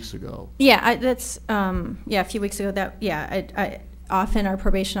 weeks ago. Yeah, that's, a few weeks ago, often our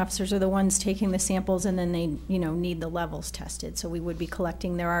probation officers are the ones taking the samples, and then they, need the levels tested. So we would be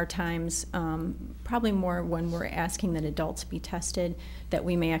collecting. There are times, probably more when we're asking that adults be tested, that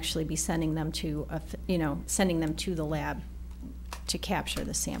we may actually be sending them to, sending them to the lab to capture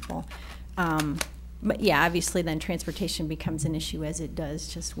the sample. But yeah, obviously then transportation becomes an issue as it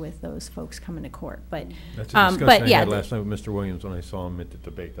does just with those folks coming to court. But that's a discussion but I yeah, had last night with Mr. Williams when I saw him at the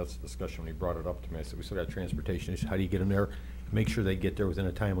debate. That's the discussion when he brought it up to me. I said, we still got transportation issues. How do you get them there? Make sure they get there within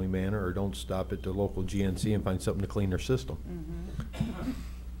a timely manner, or don't stop at the local GNC and find something to clean their system.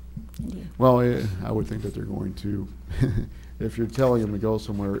 Well, I would think that they're going to, if you're telling them to go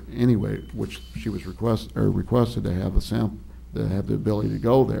somewhere anyway, which she was requested to have a sample, to have the ability to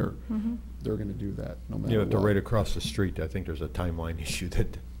go there, they're going to do that no matter Yeah, what. if they're right across the street, I think there's a timeline issue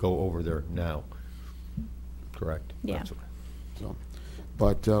that go over there now. Correct? Yeah. That's what- So,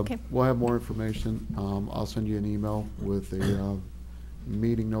 but Okay. we'll have more information. I'll send you an email with a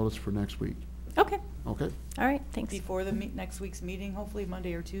meeting notice for next week. Okay. Okay? All right. Thanks. Before the next week's meeting, hopefully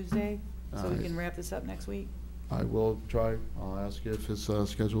Monday or Tuesday, so we can wrap this up next week. I will try. I'll ask you if his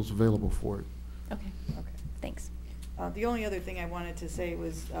schedule's available for it. Okay. Okay. Thanks. The only other thing I wanted to say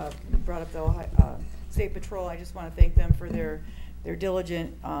was, you brought up the Ohio, State Patrol. I just want to thank them for their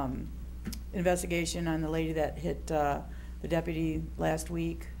diligent investigation on the lady that hit the deputy last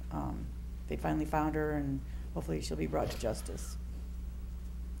week. They finally found her, and hopefully she'll be brought to justice.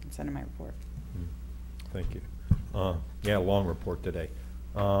 I'm sending my report. Thank you. Yeah, long report today.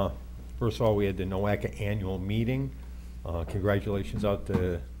 First of all, we had the NOACA annual meeting. Congratulations out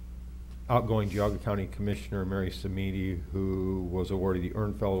to outgoing Geauga County Commissioner Mary Samiti, who was awarded the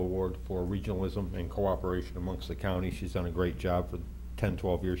Ehrenfeld Award for regionalism and cooperation amongst the county. She's done a great job for 10,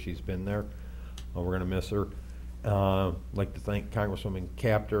 12 years she's been there. We're going to miss her. I'd like to thank Congresswoman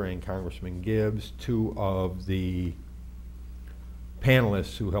Capter and Congressman Gibbs, two of the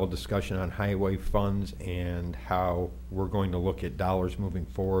panelists who held discussion on highway funds and how we're going to look at dollars moving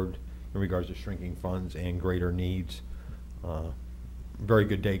forward in regards to shrinking funds and greater needs. Very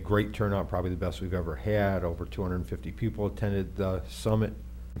good day, great turnout, probably the best we've ever had. Over 250 people attended the summit.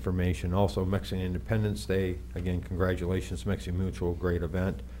 Information also Mexican Independence Day. Again, congratulations, Mexican Mutual, great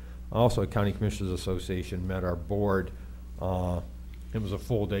event. Also, County Commissioners Association met our board. It was a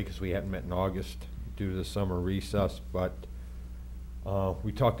full day because we hadn't met in August due to the summer recess, but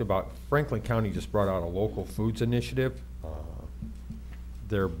we talked about Franklin County just brought out a local foods initiative.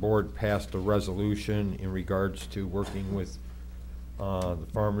 Their board passed a resolution in regards to working with the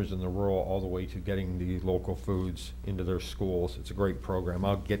farmers in the rural all the way to getting the local foods into their schools. It's a great program.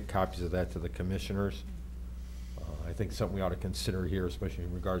 I'll get copies of that to the commissioners. I think something we ought to consider here, especially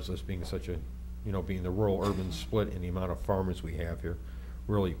in regards to this being such a, being the rural-urban split and the amount of farmers we have here,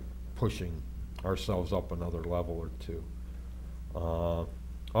 really pushing ourselves up another level or two.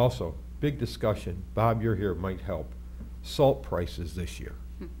 Also, big discussion, Bob, you're here, might help. Salt prices this year.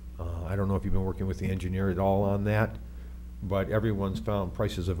 I don't know if you've been working with the engineer at all on that, but everyone's found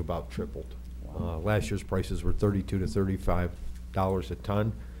prices have about tripled. Last year's prices were $32 to $35 a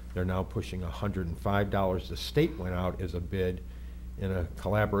ton. They're now pushing $105. The state went out as a bid in a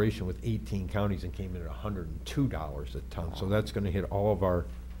collaboration with 18 counties and came in at $102 a ton. So that's going to hit all of our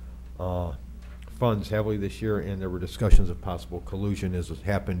funds heavily this year, and there were discussions of possible collusion as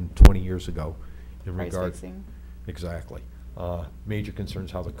happened 20 years ago in regard. Fixing. Exactly. Major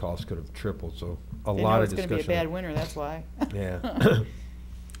concerns how the cost could have tripled, so a They lot know of it's going discussion. to be a bad winter, that's why. Yeah.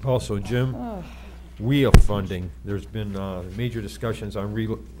 Also, Jim, Oh. WEA funding, there's been major discussions on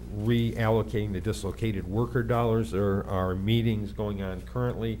reallocating the dislocated worker dollars. There are meetings going on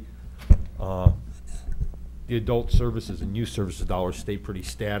currently. The adult services and youth services dollars stay pretty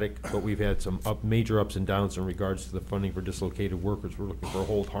static, but we've had some major ups and downs in regards to the funding for dislocated workers. We're looking for a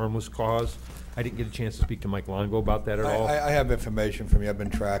hold harmless cause. I didn't get a chance to speak to Mike Longo about that at all. I have information from you. I've been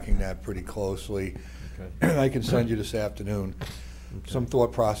tracking that pretty closely. Okay. I can send you this afternoon some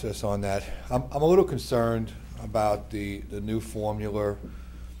thought process on that. I'm a little concerned about the new formula.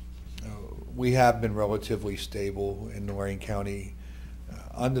 We have been relatively stable in Lorain County.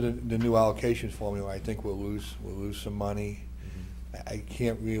 Under the new allocations formula, I think we'll lose some money. I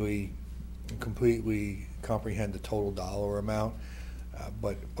can't really completely comprehend the total dollar amount,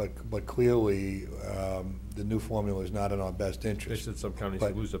 but clearly the new formula is not in our best interest. They said some counties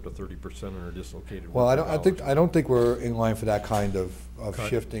could lose up to 30% on their dislocated. Well, worker I don't think we're in line for that kind of Cut.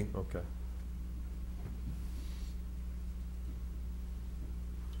 shifting. Okay.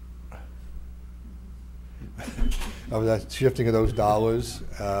 Of that shifting of those dollars,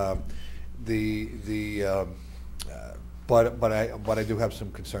 but I do have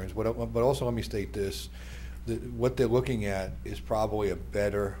some concerns. But also let me state this: what they're looking at is probably a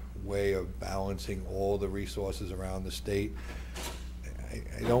better way of balancing all the resources around the state.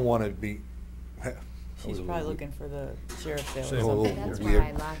 I don't want to be She's probably looking for the sheriff's sale So, or something. That's we- why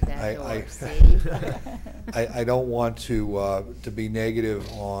I locked that door, I- see? I don't want to be negative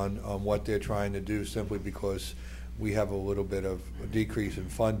on what they're trying to do simply because we have a little bit of a decrease in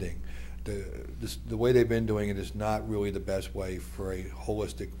funding. The way they've been doing it is not really the best way for a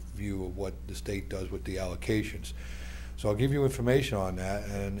holistic view of what the state does with the allocations. So I'll give you information on that,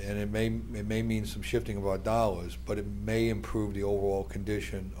 and it may mean some shifting of our dollars, but it may improve the overall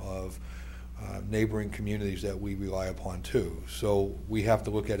condition of neighboring communities that we rely upon too. So we have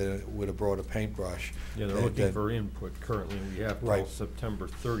to look at it with a broader paintbrush. Yeah, they're looking for input currently. We have till Right. September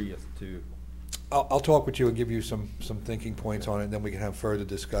 30th to. I'll talk with you and give you some thinking points on it, and then we can have further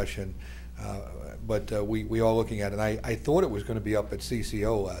discussion. But we are looking at it. And I thought it was going to be up at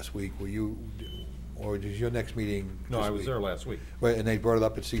CCO last week. Were you, or is your next meeting? No, this I was week? there last week. Right, and they brought it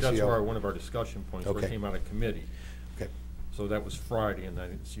up at CCO? That's one of our discussion points, where it Okay. came out of committee. Okay. So that was Friday, and I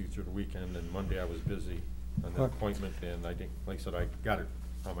didn't see you through the weekend, and Monday I was busy on the Huh. appointment, and I didn't, like I said, I got it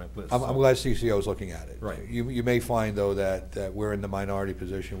on my list. I'm so- glad CCO is looking at it. Right. You may find, though, that we're in the minority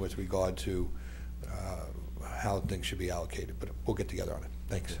position with regard to how things should be allocated, but we'll get together on it.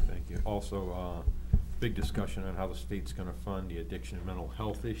 Thanks. Okay, thank you. Also, big discussion on how the state's gonna fund the addiction and mental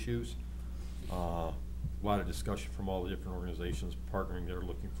health issues. A lot of discussion from all the different organizations partnering. They're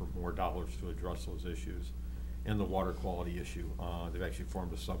looking for more dollars to address those issues. And the water quality issue. They've actually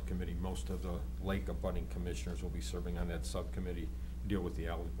formed a subcommittee. Most of the lake abutting commissioners will be serving on that subcommittee to deal with the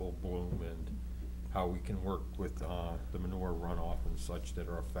algal bloom and how we can work with the manure runoff and such that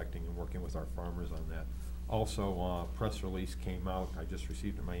are affecting, and working with our farmers on that. Also, press release came out, I just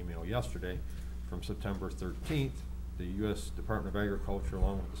received in my email yesterday, from September 13th. The U.S. Department of Agriculture,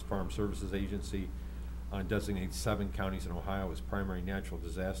 along with the Farm Services Agency, designates 7 counties in Ohio as primary natural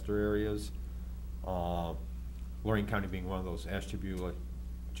disaster areas. Lorain County being one of those: Ashtabula,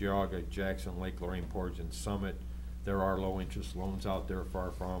 Geauga, Jackson, Lake, Lorain, Portage, and Summit. There are low-interest loans out there for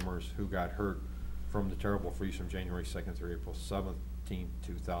our farmers who got hurt from the terrible freeze from January 2nd through April 17th,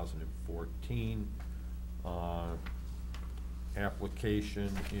 2014. Application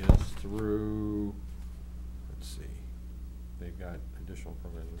is through, let's see, they've got additional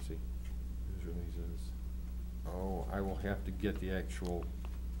permits, let's see, news releases. Oh, I will have to get the actual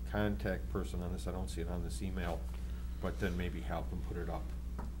contact person on this. I don't see it on this email, but then maybe help them put it up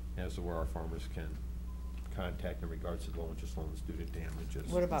as to where our farmers can contact in regards to low-interest loans due to damages.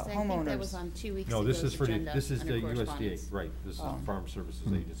 What about I think that homeowners? was on 2 weeks No, this ago's is for the, agenda this is under the correspondence. USDA, right, this is Oh. the Farm Services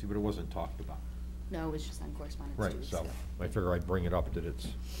Agency, but it wasn't talked about. No, it was just on correspondence 2 Right, weeks so ago. I figure I'd bring it up that it's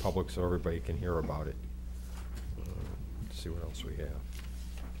public so everybody can hear about it. Let's see what else we have.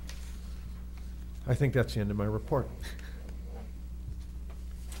 I think that's the end of my report.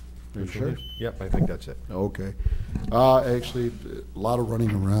 Are you sure? Yep, I think that's it. Okay. Actually, a lot of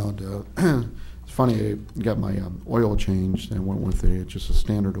running around. It's funny, I got my oil changed and went with just a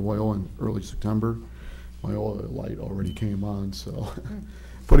standard oil in early September. My oil light already came on, so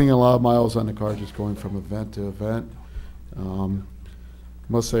putting a lot of miles on the car, just going from event to event.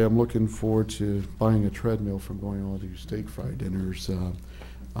 Must say I'm looking forward to buying a treadmill from going all these steak fry dinners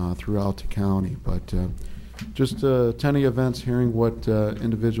throughout the county. But just attending events, hearing what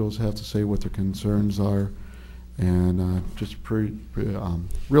individuals have to say, what their concerns are, and just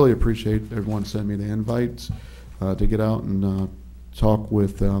really appreciate everyone sending me the invites to get out and talk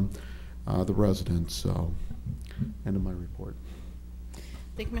with the residents. So, end of my report.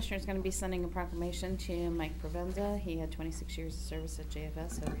 The Commissioner is going to be sending a proclamation to Mike Provenza. He had 26 years of service at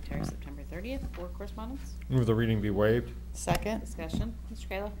JFS, so retired September 30th. For correspondence? Move the reading be waived. Second. Discussion. Mr.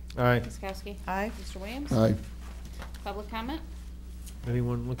 Kayla? Aye. Ms. Kowski? Aye. Mr. Williams? Aye. Public comment?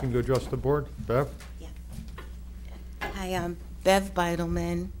 Anyone looking to address the board? Bev? Hi, I'm Bev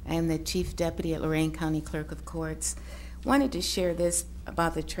Beidleman. I am the Chief Deputy at Lorain County Clerk of Courts. Wanted to share this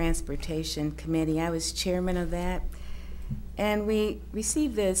about the Transportation Committee. I was chairman of that. And we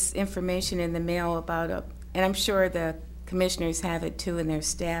received this information in the mail about and I'm sure the commissioners have it too in their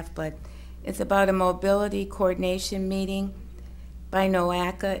staff, but it's about a mobility coordination meeting by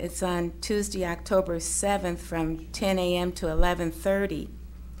NOACA. It's on Tuesday, October 7th from 10 a.m. to 11:30.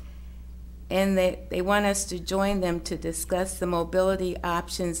 And they want us to join them to discuss the mobility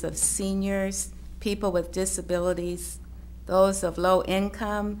options of seniors, people with disabilities, those of low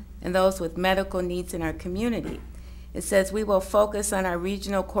income, and those with medical needs in our community. It says we will focus on our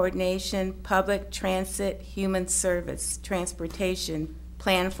regional coordination, public transit, human service, transportation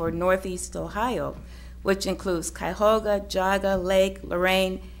plan for Northeast Ohio, which includes Cuyahoga, Geauga, Lake,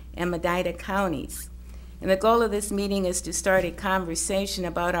 Lorain, and Medina counties. And the goal of this meeting is to start a conversation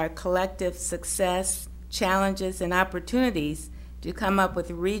about our collective success, challenges, and opportunities to come up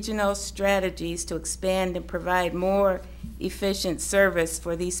with regional strategies to expand and provide more efficient service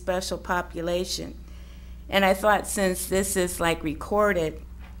for these special population. And I thought, since this is like recorded,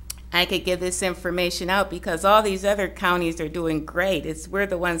 I could give this information out because all these other counties are doing great. We're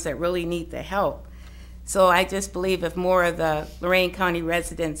the ones that really need the help. So I just believe if more of the Lorain County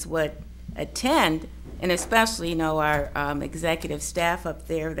residents would attend, and especially, our executive staff up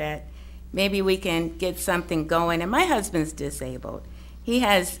there, that maybe we can get something going. And my husband's disabled. He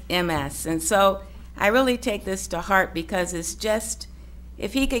has MS. And so I really take this to heart because it's just,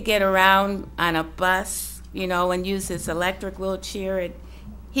 if he could get around on a bus, and use his electric wheelchair,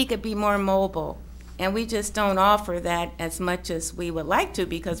 he could be more mobile. And we just don't offer that as much as we would like to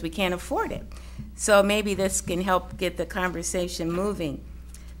because we can't afford it. So maybe this can help get the conversation moving.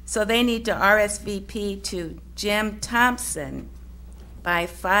 So they need to RSVP to Jim Thompson by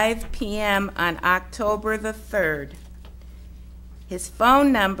 5 p.m. on October the 3rd. His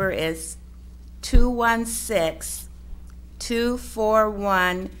phone number is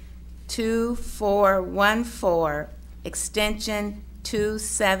 216-241-2414, extension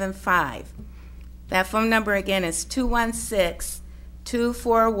 275. That phone number again is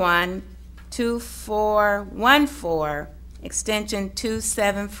 216-241-2414, extension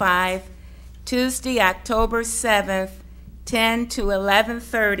 275, Tuesday, October 7th, 10 to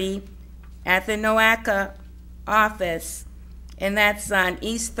 11:30 at the NOACA office, and that's on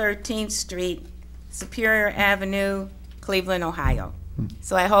East 13th Street, Superior Avenue, Cleveland, Ohio.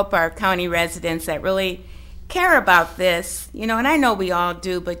 So I hope our county residents that really care about this, and I know we all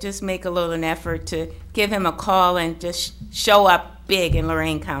do, but just make a little effort to give him a call and just show up big in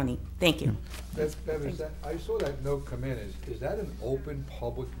Lorain County. Thank you. Bev, I saw that note come in. Is that an open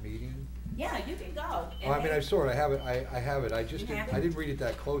public meeting? Yeah, you can go. I saw it. I have it. I have it. I didn't read it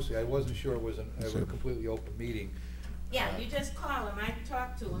that closely. I wasn't sure it was a completely open meeting. Yeah, you just call him. I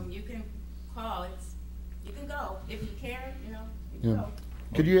talked to him. You can call. You can go if you care. You can go.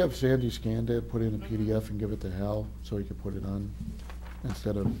 Could you have Sandy scan that, put in a PDF, and give it to Hal so he could put it on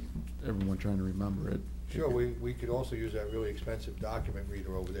instead of everyone trying to remember it? Sure, we could also use that really expensive document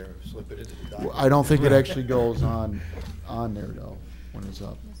reader over there and slip it into the document. I don't think it actually goes on there though when it's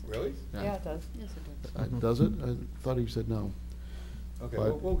up. Really? Yeah, it does. Yes, it does. Does it? I thought he said no. Okay,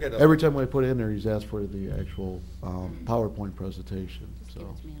 But we'll get every time I put it in there, he's asked for the actual PowerPoint presentation. Just give So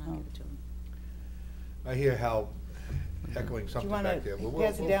it to me and I'll give it to him. I hear Hal echoing Do you something want back there. to but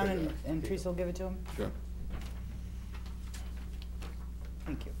pass it we'll down figure it out. and Teresa will give it to him? sure.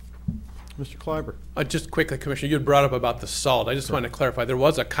 Thank you. Mr. Kleiber. Just quickly, Commissioner, you had brought up about the salt. I just wanted to clarify, there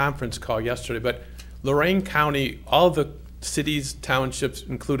was a conference call yesterday, but Lorain County, all the cities, townships,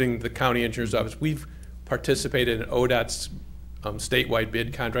 including the county engineer's office, we've participated in ODOT's statewide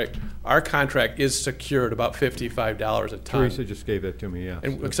bid contract. Our contract is secured about $55 a ton. Teresa just gave that to me, yeah.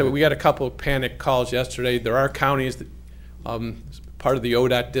 And so we got a couple of panic calls yesterday. There are counties that, part of the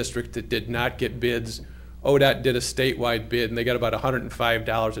ODOT district, that did not get bids. ODOT did a statewide bid, and they got about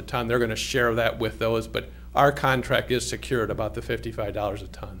 $105 a ton. They're going to share that with those, but our contract is secured about the $55 a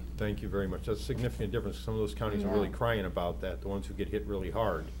ton. Thank you very much. That's a significant difference. Some of those counties are really crying about that, the ones who get hit really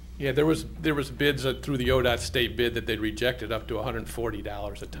hard. Yeah, there was bids through the ODOT state bid that they'd rejected up to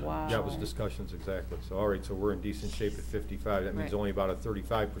 $140 a ton. Wow. Yeah, it was discussions, exactly. So, all right, so we're in decent shape at 55. That means Right. only about a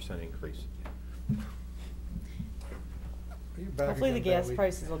 35% increase. Hopefully the gas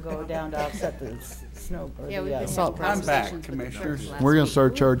prices will go down to offset the snow or Yeah, we've the been salt having I'm prices. back, conversations with the Commissioners. clerks last We're going week. to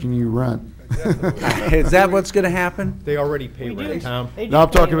start charging you rent. Is that what's going to happen? They already pay We do. rent, Tom. They do Now I'm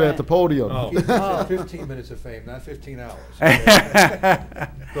pay talking about rent. at the podium. Oh. He said 15 minutes of fame, not 15 hours. Go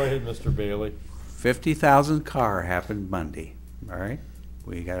ahead, Mr. Bailey. 50,000 car happened Monday, all right?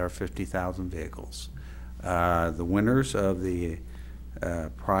 We got our 50,000 vehicles. The winners of the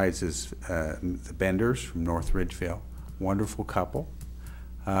prizes, the Benders from North Ridgeville, wonderful couple.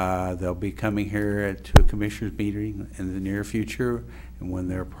 They'll be coming here to a commissioners meeting in the near future, and when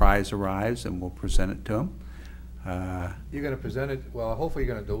their prize arrives, and we'll present it to them. You're going to present it, well, hopefully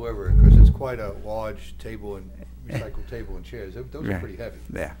you're going to deliver it, because it's quite a large table and recycled table and chairs. Those are pretty heavy.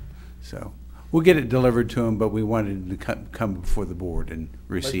 Yeah, so we'll get it delivered to them, but we wanted to come before the board and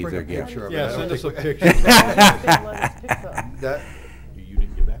receive their bring a gift. picture of it. Yeah, I don't send us a think picture. That, You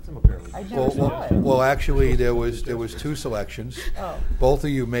didn't get back to them apparently. I never saw it. well, actually, there was two selections. Oh. Both of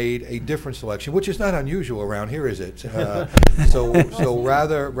you made a different selection, which is not unusual around here, is it? So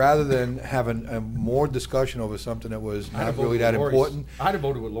rather than having more discussion over something that was not really that important, I'd have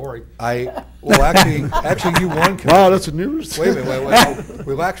voted with Lori. well, actually, you won. Wow, that's a news. Wait a minute, wait.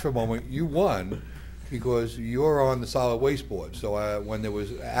 Relax for a moment. You won, because you're on the solid waste board. So when there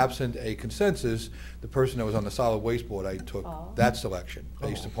was absent a consensus, the person that was on the solid waste board, I took that selection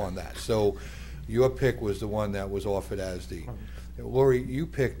based upon that. So your pick was the one that was offered as the, Lori, you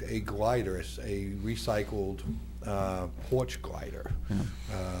picked a glider, a recycled porch glider,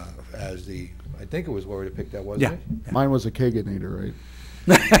 as the, I think it was Lori that picked that, wasn't it? Mine was a Keganator, right?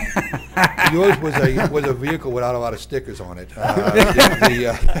 Yours was a vehicle without a lot of stickers on it.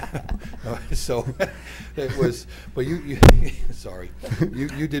 So it was, but you sorry,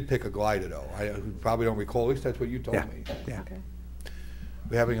 you did pick a glider though. I probably don't recall. At least that's what you told me. Yeah. Okay.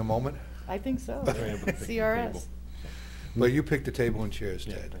 We having a moment? I think so. CRS. But you picked the table and chairs,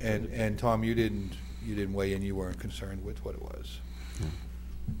 Ted, and Tom, you didn't weigh in. You weren't concerned with what it was.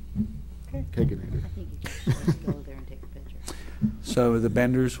 Okay. Keganator. I think you should go there and take a picture. So the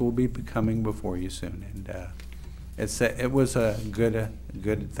vendors will be coming before you soon, and it was a good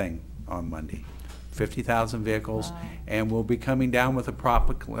thing on Monday. 50,000 vehicles, and we'll be coming down with a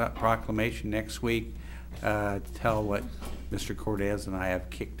proclamation next week to tell what Mr. Cortez and I have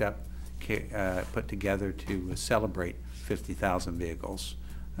put together to celebrate 50,000 vehicles.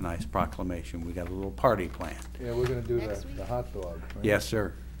 A nice proclamation. We got a little party planned. Yeah, we're going to do the hot dog. Right? Yes,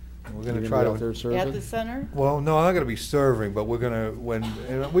 sir. And we're going to try to At the center? Well, no, I'm not going to be serving, but we're going to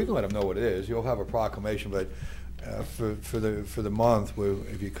and we can let them know what it is. You'll have a proclamation, but for the month,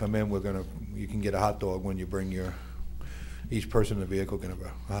 if you come in, you can get a hot dog when you bring each person in the vehicle can have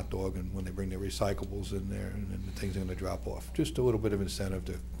a hot dog, and when they bring their recyclables in there, and then the things are going to drop off. Just a little bit of incentive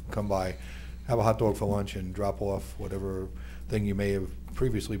to come by, have a hot dog for lunch, and drop off whatever thing you may have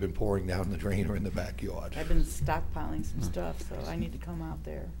previously been pouring down the drain or in the backyard. I've been stockpiling some stuff, so I need to come out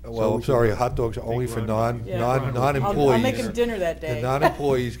there. Well, I'm sorry, hot dogs are only for non-employees. I'll make them dinner that day. The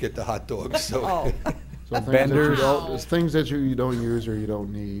non-employees get the hot dogs, so. So things that you don't use or you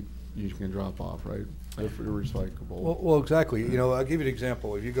don't need, you can drop off, right? If they're recyclable. Well, exactly. You know, I'll give you an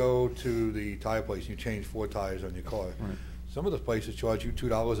example. If you go to the tire place and you change 4 tires on your car, some of those places charge you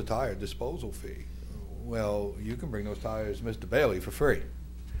 $2 a tire disposal fee. Well, you can bring those tires to Mr. Bailey for free.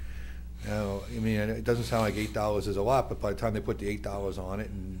 Now, I mean, it doesn't sound like $8 is a lot, but by the time they put the $8 on it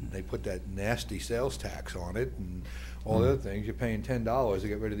and they put that nasty sales tax on it and all the other things, you're paying $10 to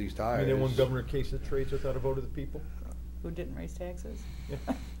get rid of these tires. And then one governor case of trades without a vote of the people? Who didn't raise taxes?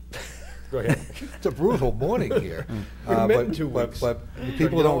 Go ahead. It's a brutal morning here. But 2 weeks. But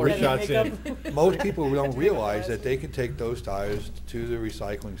people don't most people don't That's realize that they can take those tires to the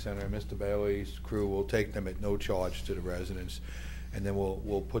recycling center. Mr. Bailey's crew will take them at no charge to the residents, and then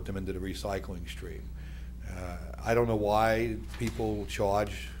we'll put them into the recycling stream. I don't know why people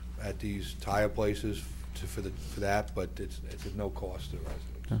charge at these tire places for that, but it's at no cost to the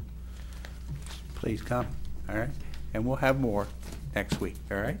residents. Please come, all right? And we'll have more next week,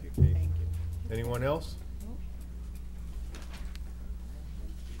 all right? Thank you. Anyone else?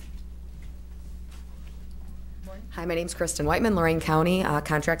 Hi, my name's Kristen Whiteman, Lorain County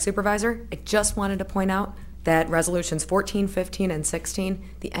Contract Supervisor. I just wanted to point out that resolutions 14, 15, and 16,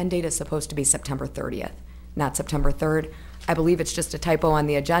 the end date is supposed to be September 30th, not September 3rd. I believe it's just a typo on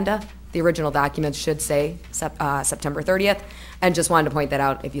the agenda. The original documents should say September 30th, and just wanted to point that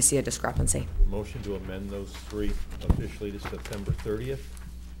out if you see a discrepancy. Motion to amend those 3 officially to September 30th.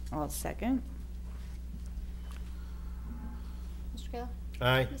 I'll second. Mr. Kayla?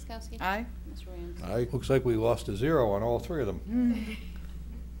 Aye. Ms. Kowski? Aye. Mr. Williams? Aye. Looks like we lost a 0 on all 3 of them.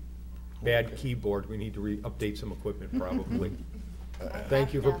 Bad keyboard. We need to update some equipment probably.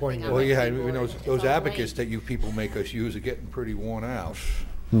 Thank you for pointing that out. Well, yeah, those abacus that you people make us use are getting pretty worn out.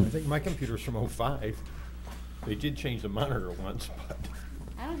 I think my computer's from '05. They did change the monitor once, but.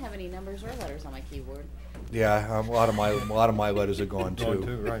 I don't have any numbers or letters on my keyboard. Yeah, a lot of my letters are gone too. Gone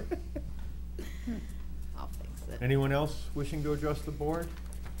too, right. I'll fix it. Anyone else wishing to address the board?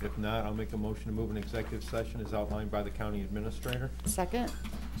 If not, I'll make a motion to move an executive session as outlined by the county administrator. Second.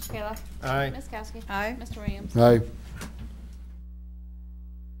 Mr. Kayla? Aye. Ms. Kowski? Aye. Mr. Williams? Aye.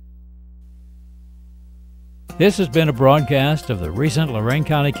 This has been a broadcast of the recent Lorain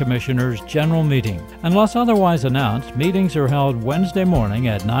County Commissioners' General Meeting. Unless otherwise announced, meetings are held Wednesday morning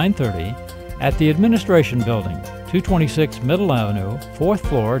at 9:30 at the Administration Building, 226 Middle Avenue, 4th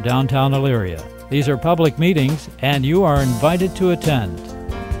floor, downtown Elyria. These are public meetings, and you are invited to attend.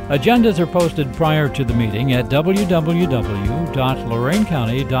 Agendas are posted prior to the meeting at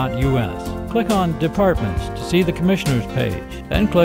www.loraincounty.us. Click on Departments to see the Commissioners page, then click